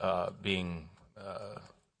voters being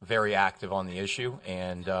very active on the issue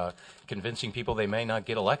and convincing people they may not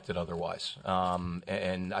get elected otherwise.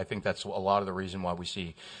 And I think that's a lot of the reason why we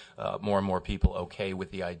see more and more people okay with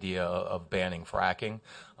the idea of banning fracking.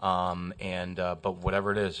 But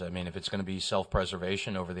whatever it is, I mean, if it's going to be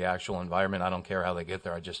self-preservation over the actual environment, I don't care how they get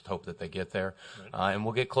there. I just hope that they get there, and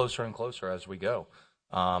we'll get closer and closer as we go.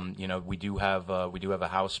 We do have a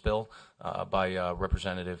House bill by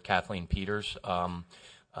Representative Kathleen Peters. I'm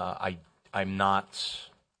not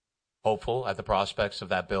hopeful at the prospects of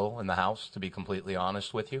that bill in the House, to be completely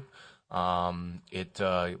honest with you.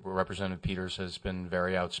 Representative Peters has been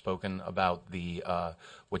very outspoken about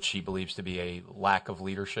what she believes to be a lack of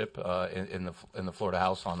leadership in the Florida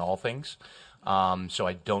House on all things. So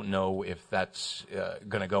I don't know if that's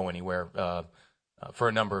going to go anywhere for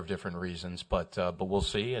a number of different reasons, but we'll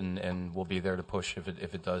see, and we'll be there to push if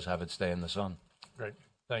it does have its day in the sun. Great,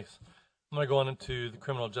 thanks. I'm going to go on into the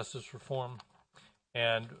criminal justice reform,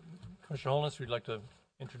 and Commissioner Holness, would you like to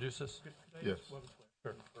introduce this? Yes.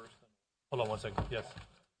 Sure. Hold on one second. Yes.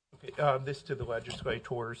 Okay. This to the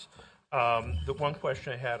legislators. The one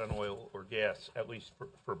question I had on oil or gas, at least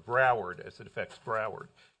for Broward, as it affects Broward,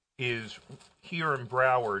 is here in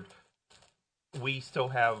Broward, we still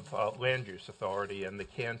have land use authority, and the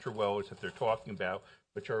Cantor wells that they're talking about,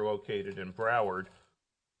 which are located in Broward,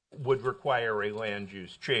 would require a land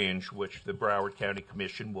use change, which the Broward County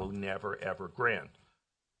Commission will never, ever grant,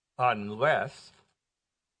 unless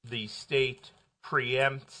the state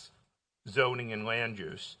preempts zoning and land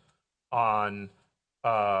use on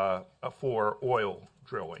for oil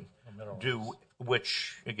drilling,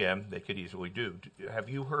 which again they could easily do. Have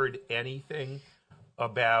you heard anything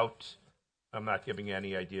about? I'm not giving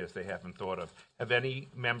any ideas they haven't thought of. Have any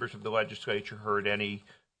members of the legislature heard any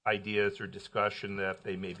ideas or discussion that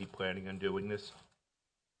they may be planning on doing this?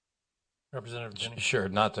 Representative Jenny? Sure,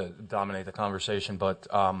 not to dominate the conversation, but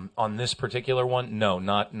on this particular one, no,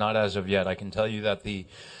 not as of yet. I can tell you that the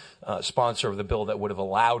sponsor of the bill that would have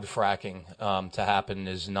allowed fracking to happen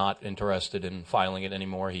is not interested in filing it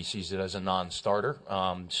anymore. He sees it as a non-starter.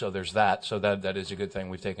 So there's that. So that is a good thing.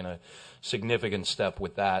 We've taken a significant step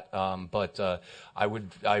with that. But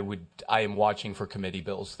I am watching for committee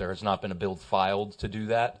bills. There has not been a bill filed to do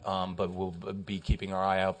that, but we'll be keeping our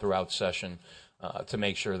eye out throughout session to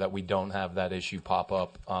make sure that we don't have that issue pop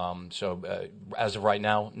up. So as of right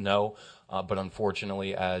now, no. But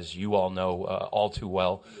unfortunately, as you all know all too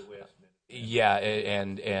well, yeah,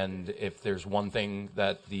 and if there's one thing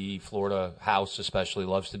that the Florida House especially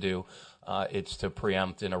loves to do, it's to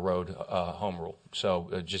preempt and erode home rule.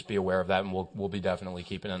 So just be aware of that, and we'll be definitely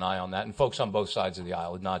keeping an eye on that. And folks on both sides of the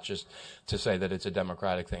aisle, not just to say that it's a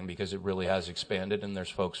Democratic thing, because it really has expanded, and there's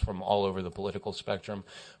folks from all over the political spectrum,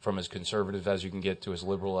 from as conservative as you can get to as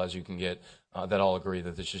liberal as you can get, that all agree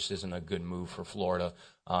that this just isn't a good move for Florida,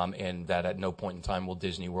 and that at no point in time will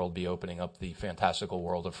Disney World be opening up the fantastical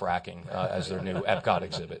world of fracking as their new Epcot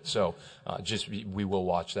exhibit. So we will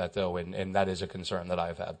watch that, though, and that is a concern that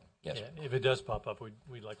I've had. Yes. Yeah, if it does pop up,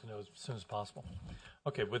 we'd like to know as soon as possible.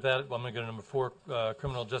 Okay, with that, I'm going to go to number 4,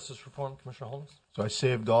 criminal justice reform. Commissioner Holmes? So I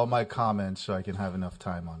saved all my comments so I can have enough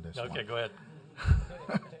time on this Okay, one. go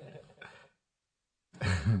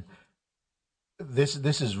ahead.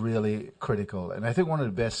 This is really critical. And I think one of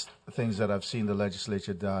the best things that I've seen the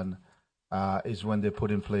legislature done is when they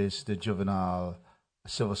put in place the juvenile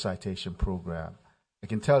civil citation program. I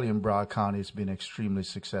can tell you in Broward County it's been extremely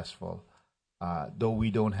successful. Though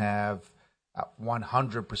we don't have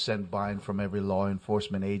 100% buy-in from every law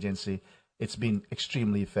enforcement agency, it's been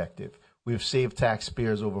extremely effective. We've saved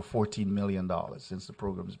taxpayers over $14 million since the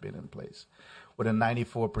program's been in place, with a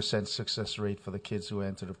 94% success rate for the kids who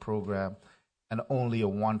enter the program and only a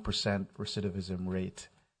 1% recidivism rate.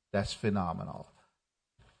 That's phenomenal.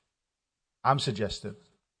 I'm suggesting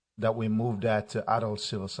that we move that to adult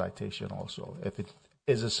civil citation also. If it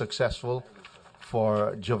is as successful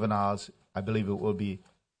for juveniles, I believe it will be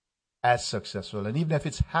as successful. And even if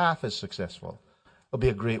it's half as successful, it'll be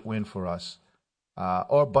a great win for us.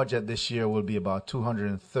 Our budget this year will be about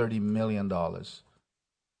 $230 million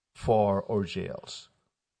for our jails.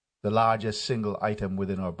 The largest single item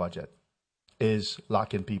within our budget is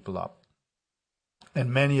locking people up.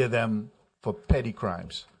 And many of them for petty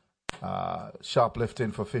crimes.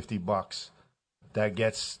 Shoplifting for $50, that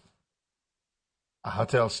gets a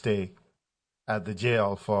hotel stay at the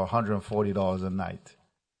jail for $140 a night.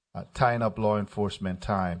 Tying up law enforcement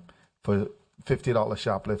time for $50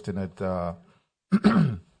 shoplifting at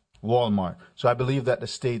Walmart. So I believe that the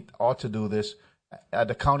state ought to do this. At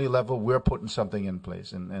the county level, we're putting something in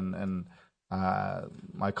place. And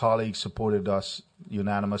my colleagues supported us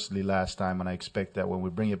unanimously last time, and I expect that when we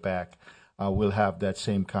bring it back, we'll have that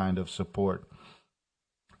same kind of support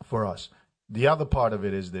for us. The other part of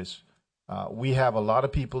it is this. We have a lot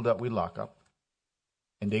of people that we lock up,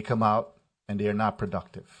 and they come out and they are not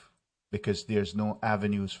productive because there's no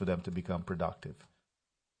avenues for them to become productive.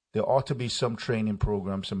 There ought to be some training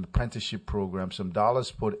program, some apprenticeship program, some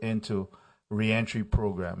dollars put into reentry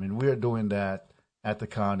program. And we're doing that at the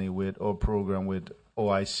county with our program with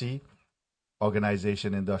OIC,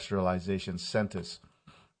 Organization Industrialization Centers,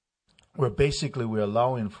 where basically we're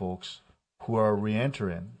allowing folks who are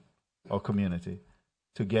reentering our community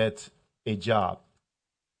to get a job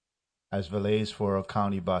as valets for our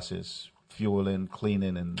county buses, fueling,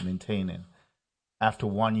 cleaning, and maintaining. After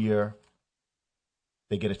 1 year,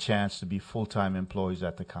 they get a chance to be full-time employees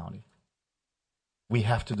at the county. We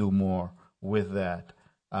have to do more with that.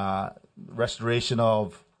 Restoration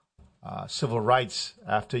of civil rights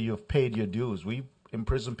after you've paid your dues. We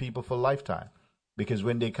imprison people for lifetime because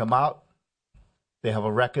when they come out, they have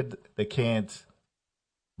a record, they can't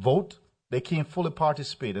vote, they can't fully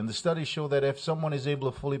participate. And the studies show that if someone is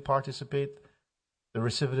able to fully participate, the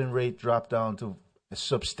recidivist rate dropped down to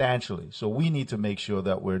substantially. So we need to make sure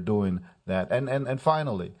that we're doing that. And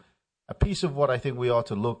finally, a piece of what I think we ought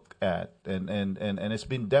to look at, and it's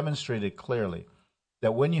been demonstrated clearly,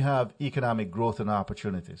 that when you have economic growth and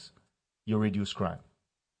opportunities, you reduce crime.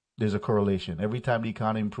 There's a correlation. Every time the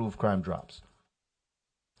economy improves, crime drops.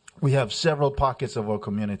 We have several pockets of our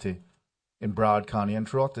community in Broward County and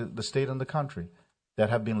throughout the state and the country that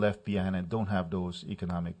have been left behind and don't have those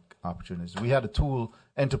economic opportunities. We had a tool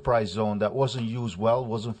enterprise zone that wasn't used well,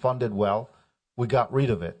 wasn't funded well. We got rid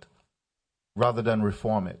of it rather than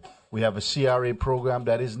reform it. We have a CRA program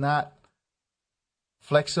that is not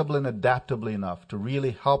flexible and adaptable enough to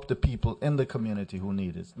really help the people in the community who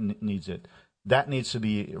needs it. That needs to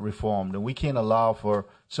be reformed. And we can't allow for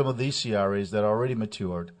some of these CRAs that are already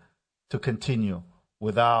matured to continue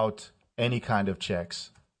without any kind of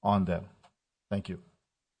checks on them. Thank you.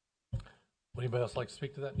 Would anybody else like to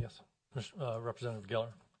speak to that? Yes. Representative Geller.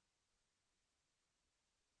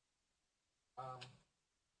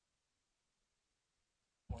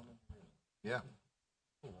 Yeah.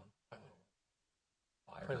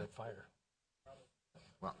 Fire.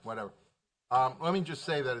 Well, whatever. Let me just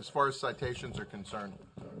say that as far as citations are concerned,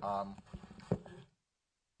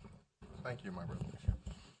 thank you, my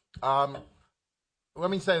brother. Let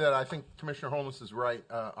me say that I think Commissioner Holmes is right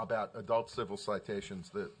about adult civil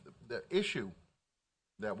citations. The issue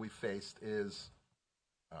that we faced is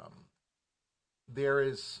there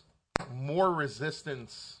is more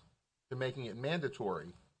resistance to making it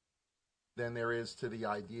mandatory than there is to the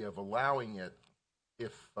idea of allowing it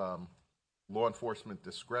if law enforcement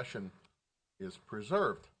discretion is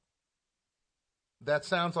preserved. That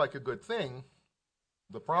sounds like a good thing.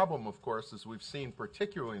 The problem, of course, as we've seen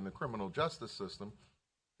particularly in the criminal justice system,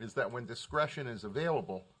 is that when discretion is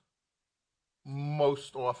available,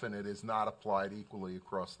 most often it is not applied equally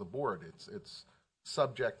across the board. It's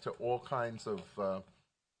subject to all kinds of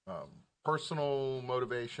personal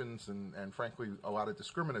motivations and frankly, a lot of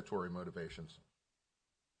discriminatory motivations.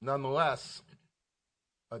 Nonetheless,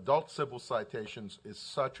 adult civil citations is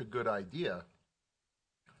such a good idea.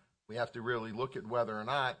 We have to really look at whether or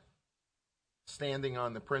not, standing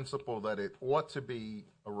on the principle that it ought to be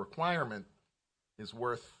a requirement, is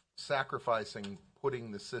worth sacrificing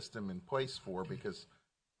putting the system in place for, because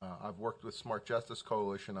I've worked with Smart Justice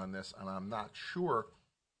Coalition on this, and I'm not sure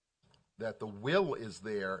that the will is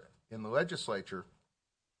there in the legislature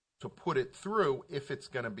to put it through if it's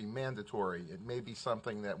going to be mandatory. It may be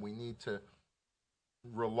something that we need to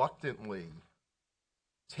reluctantly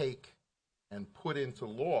take and put into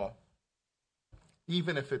law,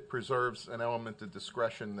 even if it preserves an element of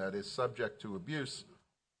discretion that is subject to abuse,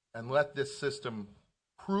 and let this system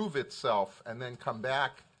prove itself and then come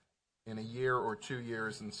back in a year or 2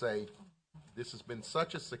 years and say, this has been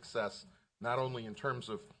such a success, not only in terms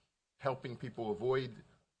of helping people avoid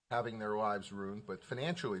having their lives ruined, but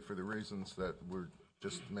financially for the reasons that were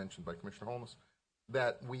just mentioned by Commissioner Holmes,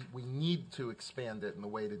 that we need to expand it, and the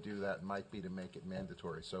way to do that might be to make it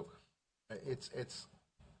mandatory. So it's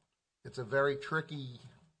a very tricky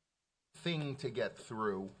thing to get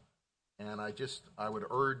through, and I would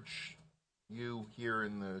urge you here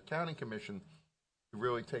in the County Commission to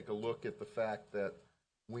really take a look at the fact that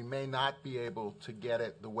we may not be able to get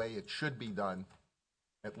it the way it should be done,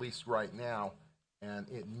 at least right now, and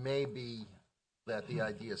it may be that the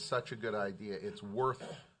idea is such a good idea, it's worth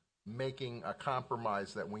making a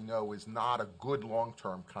compromise that we know is not a good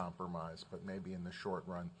long-term compromise, but maybe in the short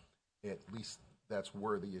run, at least that's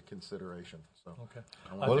worthy of consideration. So, okay.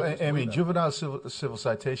 Well, I mean, juvenile civil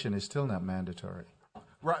citation is still not mandatory.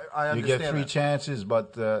 Right, I understand. You get 3 that. chances,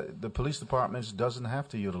 but the police departments doesn't have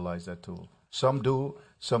to utilize that tool. Some do,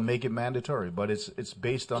 some make it mandatory, but it's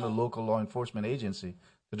based on the local law enforcement agency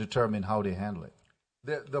to determine how they handle it.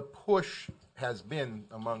 The push has been,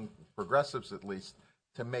 among progressives at least,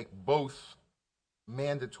 to make both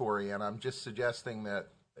mandatory, and I'm just suggesting that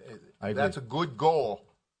that's a good goal,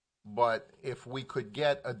 but if we could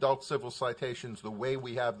get adult civil citations the way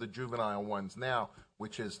we have the juvenile ones now,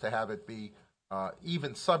 which is to have it be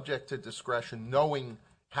even subject to discretion, knowing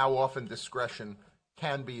how often discretion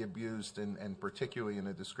can be abused, and particularly in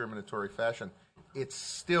a discriminatory fashion, it's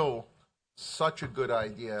still such a good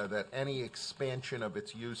idea that any expansion of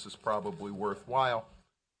its use is probably worthwhile,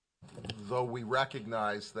 though we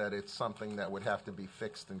recognize that it's something that would have to be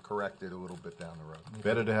fixed and corrected a little bit down the road.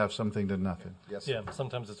 Better to have something than nothing. Yes. Yeah,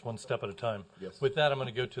 sometimes it's one step at a time. Yes. With that, I'm going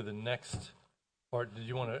to go to the next part. Did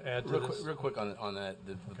you want to add to this? Real quick on that,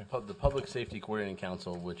 the Public Safety Coordinating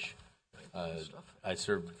Council, which I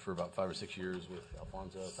served for about 5 or 6 years with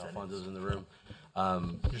Alfonso. If Alfonso's in the room.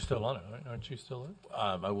 You're still on it, right? Aren't you still in?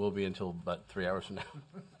 I will be until about 3 hours from now.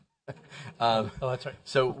 Oh, that's right.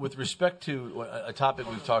 So with respect to a topic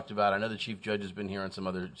we've talked about, I know the Chief Judge has been here on some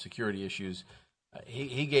other security issues.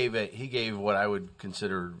 He gave what I would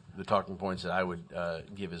consider the talking points that I would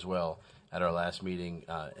give as well at our last meeting,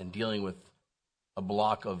 and dealing with a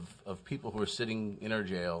block of people who are sitting in our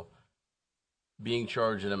jail being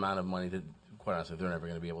charged an amount of money that, quite honestly, they're never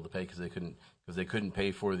going to be able to pay because they couldn't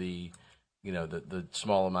pay for the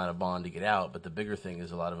small amount of bond to get out. But the bigger thing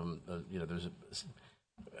is a lot of them,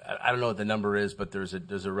 I don't know what the number is, but there's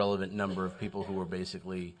a relevant number of people who are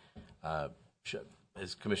basically,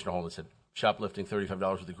 as Commissioner Holmes said, shoplifting $35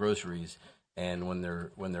 worth of groceries. And when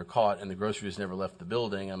they're caught and the groceries never left the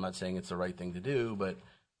building, I'm not saying it's the right thing to do, but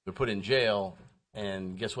they're put in jail.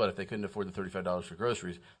 And guess what? If they couldn't afford the $35 for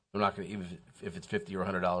groceries, they're not going to, even if it's $50 or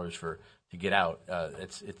 $100 to get out.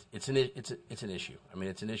 It's an issue. I mean,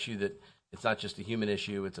 it's an issue that it's not just a human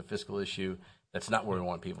issue; it's a fiscal issue. That's not where we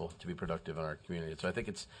want people to be productive in our community. So I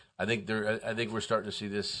think we're starting to see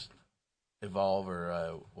this evolve,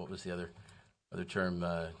 or what was the other term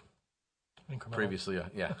previously?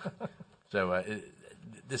 Yeah. So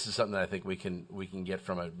this is something that I think we can get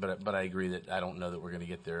from it, but I agree that I don't know that we're going to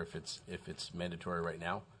get there if it's mandatory right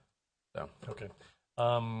now. So okay,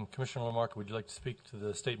 Commissioner Lamarck, would you like to speak to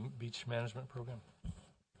the state beach management program?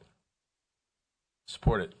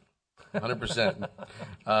 Support it, 100%.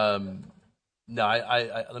 No,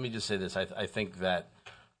 I let me just say this. I think that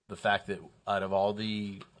the fact that out of all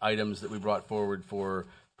the items that we brought forward for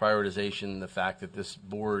prioritization, the fact that this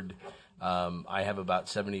board, I have about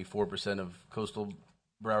 74% of coastal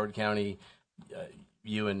Broward County.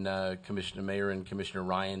 You and Commissioner Mayer and Commissioner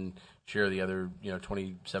Ryan share the other,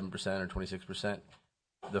 27% or 26%.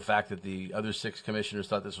 The fact that the other 6 commissioners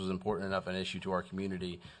thought this was important enough an issue to our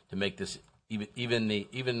community to make this even the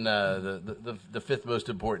 5th most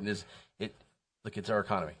important is it's our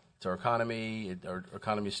economy. It's our economy. Our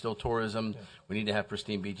economy is still tourism. Yeah. We need to have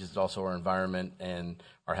pristine beaches. It's also our environment and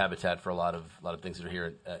our habitat for a lot of things that are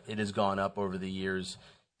here. It has gone up over the years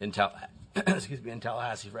in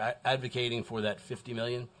Tallahassee for advocating for that $50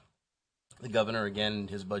 million. The governor, again,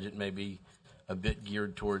 his budget may be a bit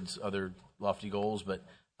geared towards other lofty goals, but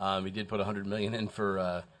he did put $100 million in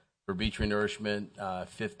for beach renourishment.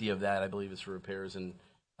 50 of that, I believe, is for repairs and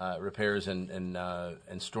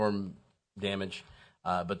storm damage.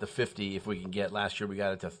 But the 50, if we can get, last year we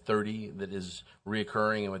got it to 30 that is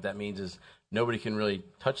reoccurring, and what that means is nobody can really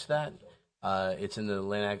touch that. It's in the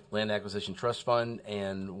Land Acquisition Trust Fund,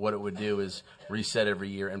 and what it would do is reset every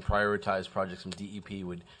year and prioritize projects from DEP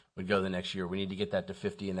would go the next year. We need to get that to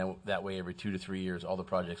 50, and that way every 2 to 3 years all the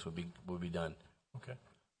projects would be done. Okay.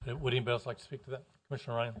 Would anybody else like to speak to that?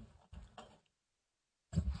 Commissioner Ryan?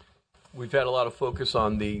 We've had a lot of focus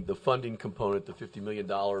on the funding component, the $50 million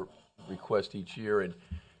request each year,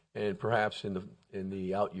 and perhaps in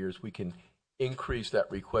the out years we can increase that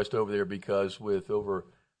request over there, because with over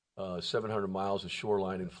 700 miles of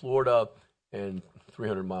shoreline in Florida and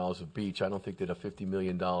 300 miles of beach, I don't think that a $50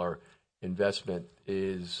 million investment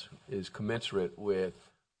is commensurate with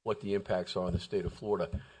what the impacts are on the state of Florida.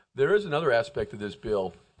 There is another aspect of this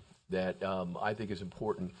bill that I think is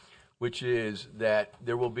important, which is that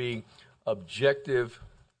there will be objective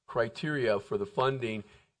criteria for the funding.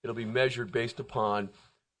 It'll be measured based upon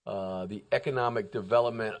the economic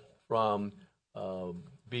development from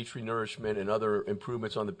beach renourishment and other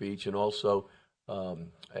improvements on the beach, and also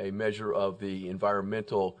a measure of the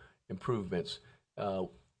environmental improvements.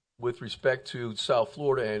 With respect to South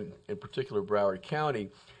Florida and in particular Broward County,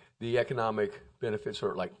 the economic benefits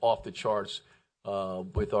are like off the charts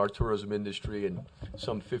with our tourism industry, and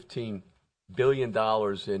some $15 billion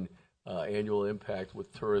in annual impact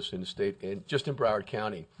with tourists in the state and just in Broward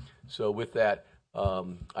County. So with that,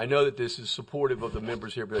 I know that this is supportive of the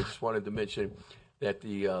members here, but I just wanted to mention that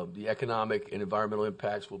the economic and environmental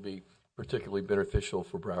impacts will be particularly beneficial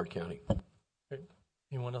for Broward County. Great.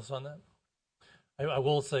 Anyone else on that? I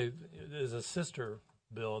will say there's a sister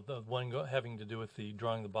bill, the one having to do with the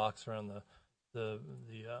drawing the box around the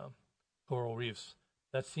coral reefs.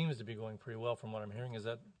 That seems to be going pretty well from what I'm hearing. Is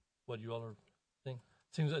that what you all are seeing?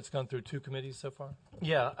 Seems it's gone through 2 committees so far.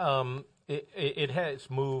 Yeah, it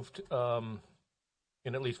has moved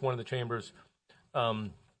in at least one of the chambers,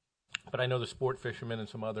 but I know the sport fishermen and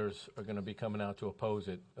some others are going to be coming out to oppose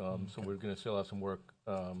it. So we're going to still have some work.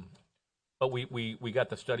 But we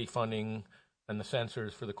got the study funding and the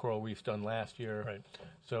sensors for the coral reefs done last year. Right.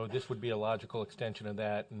 So this would be a logical extension of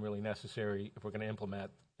that and really necessary if we're going to implement.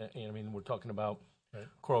 I mean, we're talking about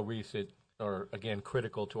coral reefs that are, again,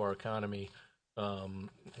 critical to our economy. I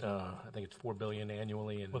think it's $4 billion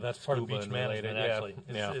annually. And well, that's part of beach management, actually.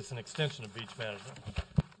 It's an extension of beach management.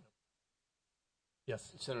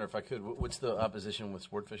 Yes. Senator, if I could, what's the opposition with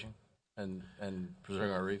sport fishing and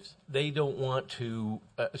preserving our reefs? They don't want to.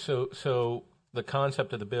 So the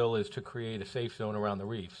concept of the bill is to create a safe zone around the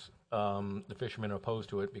reefs. The fishermen are opposed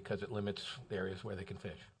to it because it limits the areas where they can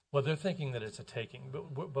fish. Well, they're thinking that it's a taking,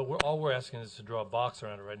 but all we're asking is to draw a box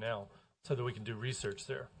around it right now so that we can do research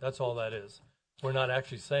there. That's all that is. We're not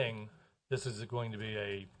actually saying this is going to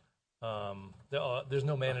be there's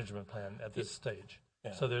no management plan at this stage.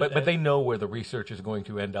 Yeah. So but they know where the research is going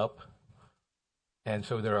to end up, and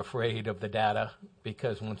so they're afraid of the data,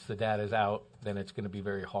 because once the data is out, then it's going to be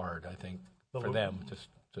very hard, I think, for them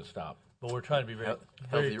to stop. But we're trying to be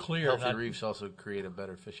very clear. Healthy reefs also create a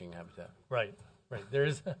better fishing habitat. Right. There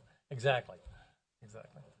is exactly.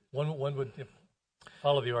 One would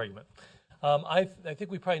follow the argument. I think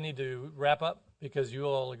we probably need to wrap up because you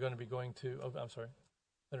all are going to be going to. Oh, I'm sorry,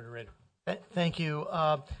 Senator Rader. Thank you.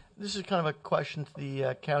 This is kind of a question to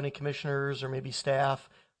the county commissioners or maybe staff.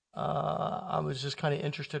 I was just kind of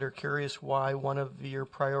interested or curious why one of your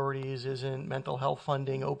priorities isn't mental health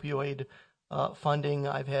funding, opioid funding.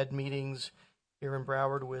 I've had meetings here in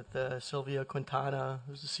Broward with Sylvia Quintana,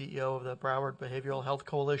 who's the CEO of the Broward Behavioral Health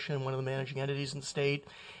Coalition, one of the managing entities in the state.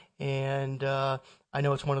 And I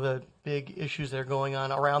know it's one of the big issues that are going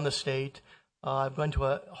on around the state. I've gone to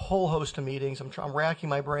a whole host of meetings. I'm racking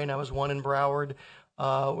my brain. I was one in Broward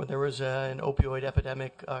where there was an opioid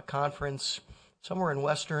epidemic conference somewhere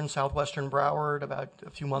in southwestern Broward about a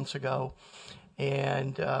few months ago.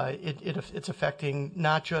 And it's affecting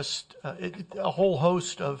not just a whole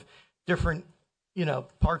host of different,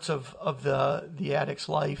 parts of the addict's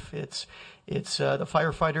life. It's the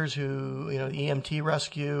firefighters who, the EMT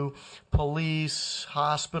rescue, police,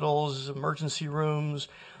 hospitals, emergency rooms,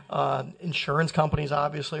 insurance companies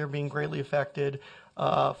obviously are being greatly affected,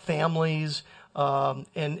 families,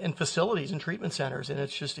 and facilities and treatment centers. And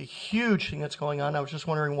it's just a huge thing that's going on. I was just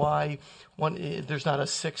wondering why there's not a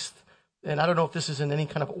sixth. And I don't know if this is in any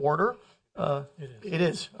kind of order. It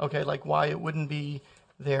is. Okay, like why it wouldn't be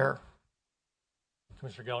there.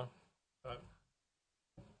 Commissioner Geller?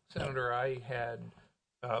 Senator, I had,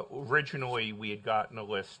 originally we had gotten a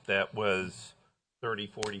list that was 30,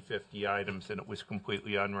 40, 50 items, and it was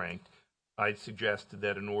completely unranked. I suggested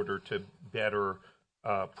that in order to better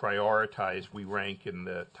prioritize, we rank in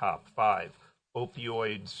the top 5.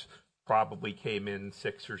 Opioids probably came in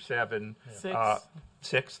 6 or 7.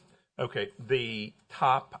 6? Okay. The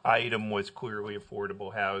top item was clearly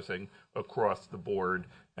affordable housing across the board,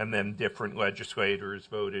 and then different legislators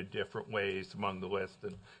voted different ways among the list.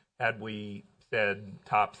 And had we said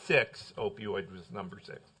top 6, opioid was number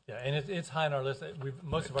 6. Yeah, and it's high on our list.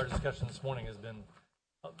 Most of our discussion this morning has been,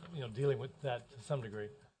 dealing with that to some degree.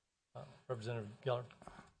 Representative Geller,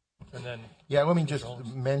 and then let me just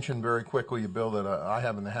mention very quickly a bill that I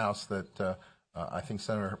have in the House that I think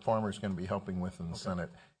Senator Farmer is going to be helping with in the Senate,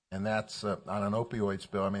 and that's on an opioids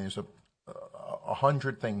bill. I mean, there's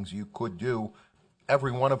 100 things you could do,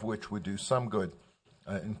 every one of which would do some good.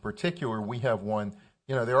 In particular, we have one.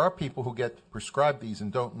 There are people who get prescribed these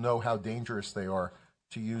and don't know how dangerous they are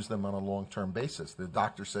to use them on a long-term basis. The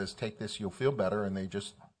doctor says, take this, you'll feel better, and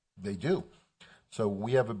they do. So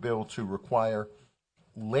we have a bill to require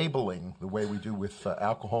labeling the way we do with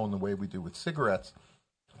alcohol and the way we do with cigarettes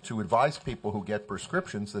to advise people who get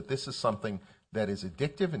prescriptions that this is something that is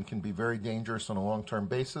addictive and can be very dangerous on a long-term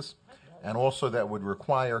basis. And also that would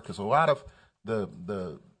require, because a lot of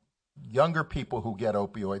the younger people who get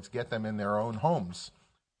opioids get them in their own homes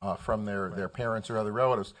from their parents or other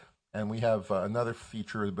relatives. And we have another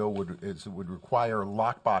feature of the bill would require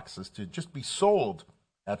lock boxes to just be sold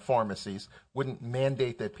at pharmacies. Wouldn't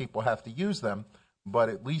mandate that people have to use them, but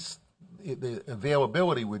at least the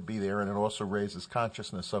availability would be there, and it also raises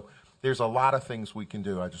consciousness. So there's a lot of things we can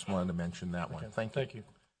do. I just wanted to mention that one. Thank you.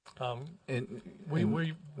 We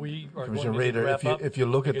are going to Rader, wrap up. if you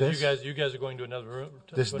look at this, you guys are going to another room.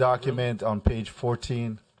 This document on page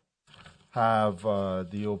 14 have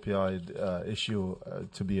the opioid issue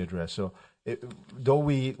to be addressed. So though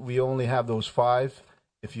we only have those 5,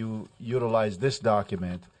 if you utilize this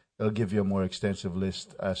document, it'll give you a more extensive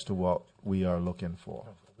list as to what we are looking for.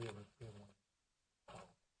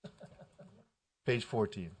 Page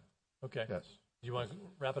 14. Okay. Yes. Do you want to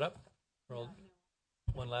wrap it up? Or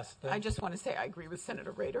one last thing? I just want to say I agree with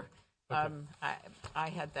Senator Rader. Okay. I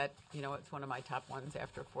had that, it's one of my top ones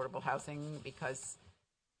after affordable housing because,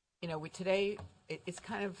 today it's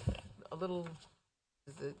kind of a little,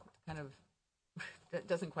 that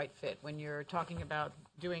doesn't quite fit when you're talking about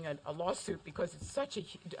doing a lawsuit because it's such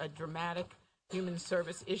a dramatic human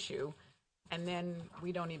service issue, and then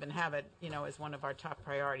we don't even have it, as one of our top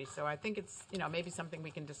priorities. So I think it's, maybe something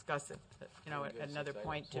we can discuss at, at another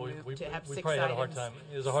point to move to have 6 probably items. had a hard time.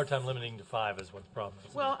 It was a hard time limiting to 5 is what the problem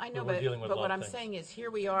is. Well, I know, We're dealing with but a lot what of I'm things. saying is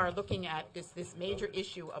here we are looking at this major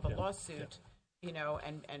issue of a lawsuit,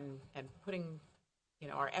 and putting,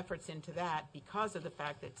 our efforts into that because of the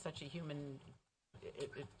fact that it's such a human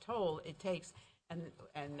toll it takes. And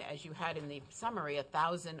as you had in the summary,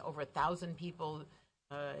 over 1,000 people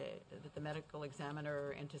that the medical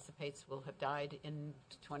examiner anticipates will have died in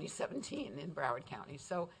 2017 in Broward County.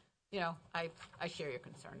 So, I share your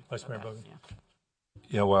concern. Vice Mayor Bogan.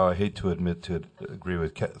 Yeah, well, I hate to agree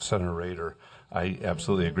with Senator Rader. I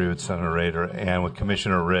absolutely agree with Senator Rader and with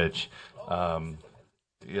Commissioner Rich.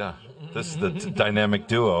 This is the dynamic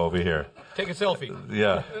duo over here. Take a selfie.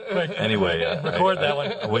 Yeah. Anyway, record that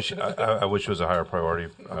one. I wish it was a higher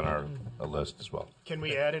priority on our list as well. Can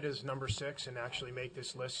we add it as number 6 and actually make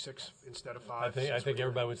this list 6 instead of 5? I think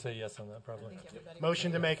everybody would say yes on that, probably.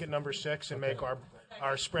 Motion to make it number 6 and make our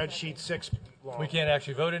spreadsheet 6 long. We can't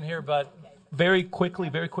actually vote in here, but Very quickly,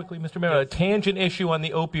 Mr. Mayor, a tangent issue on the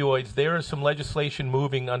opioids. There is some legislation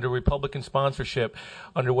moving under Republican sponsorship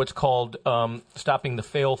under what's called stopping the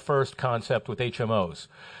fail first concept with HMOs.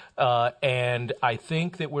 And I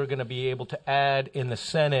think that we're going to be able to add in the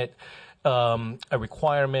Senate a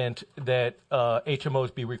requirement that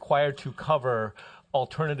HMOs be required to cover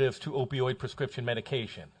alternatives to opioid prescription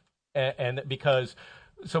medication. And because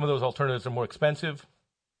some of those alternatives are more expensive,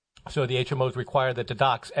 So the HMOs require that the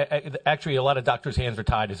docs, actually a lot of doctors' hands are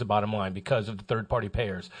tied is the bottom line because of the third-party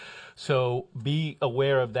payers. So be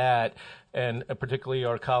aware of that, and particularly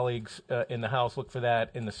our colleagues in the House look for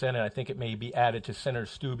that in the Senate. I think it may be added to Senator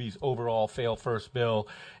Stubbe's overall fail first bill.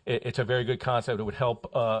 It's a very good concept. It would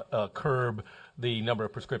help curb the number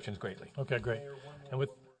of prescriptions greatly. Okay, great. And with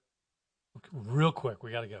real quick,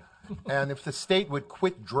 we got to go. And if the state would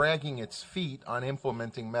quit dragging its feet on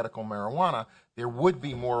implementing medical marijuana, there would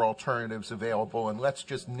be more alternatives available. And let's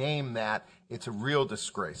just name that. It's a real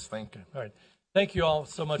disgrace. Thank you. All right. Thank you all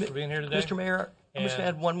so much for being here today. Mr. Mayor, I'm just going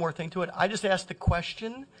to add one more thing to it. I just asked the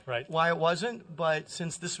question why it wasn't, but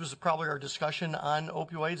since this was probably our discussion on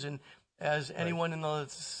opioids, and as anyone in the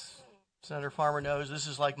Senator Farmer knows, this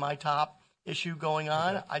is like my top issue going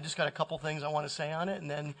on. Okay. I just got a couple things I want to say on it, and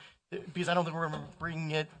then because I don't think we're going to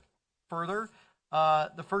bring it further.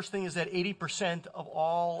 The first thing is that 80% of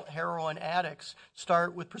all heroin addicts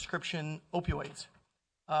start with prescription opioids,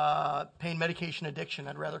 pain medication addiction,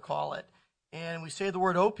 I'd rather call it. And we say the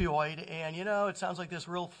word opioid, and, it sounds like this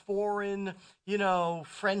real foreign,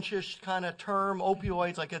 Frenchish kind of term,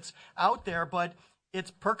 opioids, like it's out there, but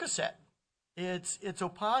it's Percocet, it's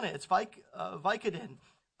Opana, it's Vicodin,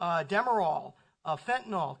 Demerol,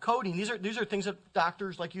 fentanyl, codeine. These are things that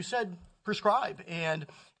doctors, like you said, prescribe. And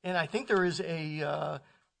I think there is a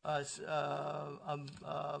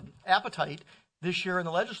appetite this year in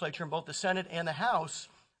the legislature, in both the Senate and the House,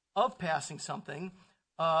 of passing something.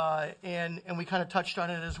 And we kind of touched on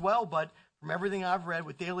it as well, but from everything I've read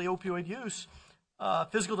with daily opioid use,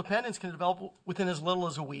 physical dependence can develop within as little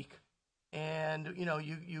as a week. And,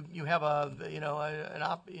 you have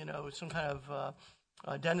some kind of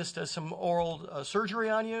dentist does some oral surgery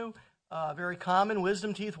on you, very common,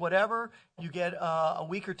 wisdom teeth, whatever. You get a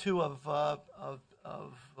week or two of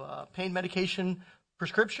pain medication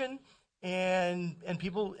prescription, and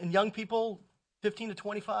young people, 15 to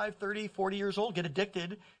 25, 30, 40 years old, get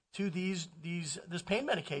addicted to this pain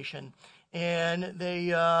medication, and they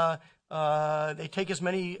take as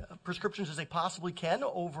many prescriptions as they possibly can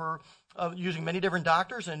over using many different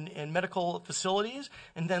doctors and medical facilities.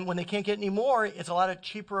 And then when they can't get any more, it's a lot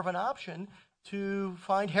cheaper of an option to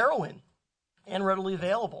find heroin and readily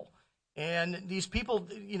available. And these people,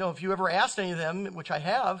 if you ever asked any of them, which I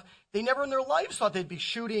have, they never in their lives thought they'd be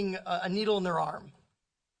shooting a needle in their arm.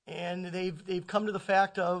 And they've come to the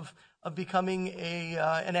fact of becoming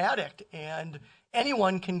an addict. And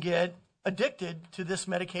anyone can get addicted to this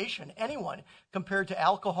medication. Anyone. Compared to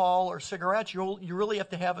alcohol or cigarettes, you really have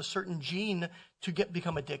to have a certain gene to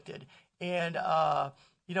become addicted. And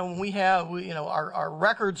when we have, our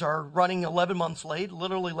records are running 11 months late.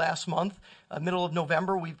 Literally last month, middle of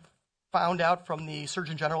November, we found out from the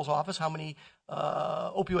Surgeon General's office how many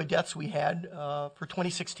opioid deaths we had for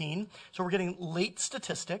 2016. So we're getting late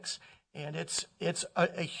statistics, and it's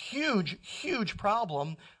a huge, huge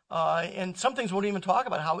problem. And some things we won't even talk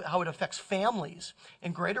about, how it affects families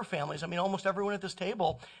and greater families. I mean, almost everyone at this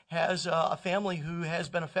table has a family who has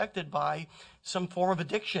been affected by some form of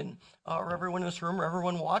addiction, or everyone in this room, or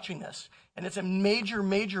everyone watching this. And it's a major,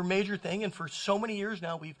 major, major thing. And for so many years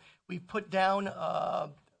now, we've put down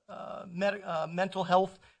mental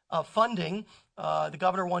health funding. The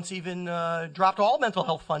governor once even dropped all mental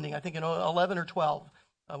health funding, I think in 11 or 12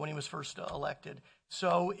 when he was first elected.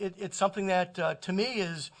 So it's something that to me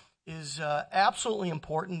is absolutely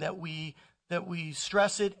important that we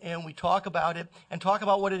stress it and we talk about it and talk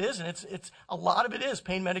about what it is. And it's a lot of it is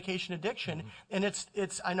pain medication addiction. Mm-hmm. And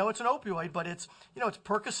it's I know it's an opioid, but it's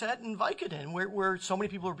Percocet and Vicodin where so many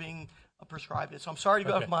people are being prescribed it. So I'm sorry to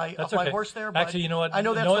go off my horse there, but actually, you know what? I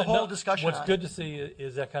know that's the whole discussion. What's good to see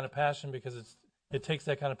is that kind of passion, because it takes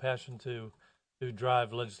that kind of passion to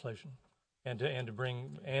drive legislation and to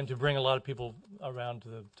bring a lot of people around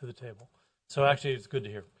to the table. So actually, it's good to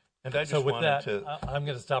hear. And I just so with wanted that, I'm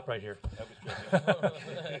going to stop right here. That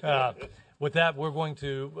was good. With that, we're going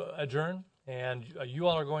to adjourn, and you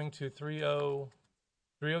all are going to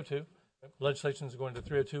 302. Legislation is going to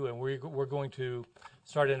 302, and we're going to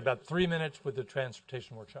start in about 3 minutes with the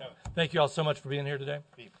transportation workshop. Thank you all so much for being here today.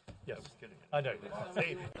 Yes, I know.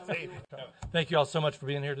 Save it. Thank you all so much for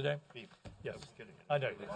being here today. Yes, I know.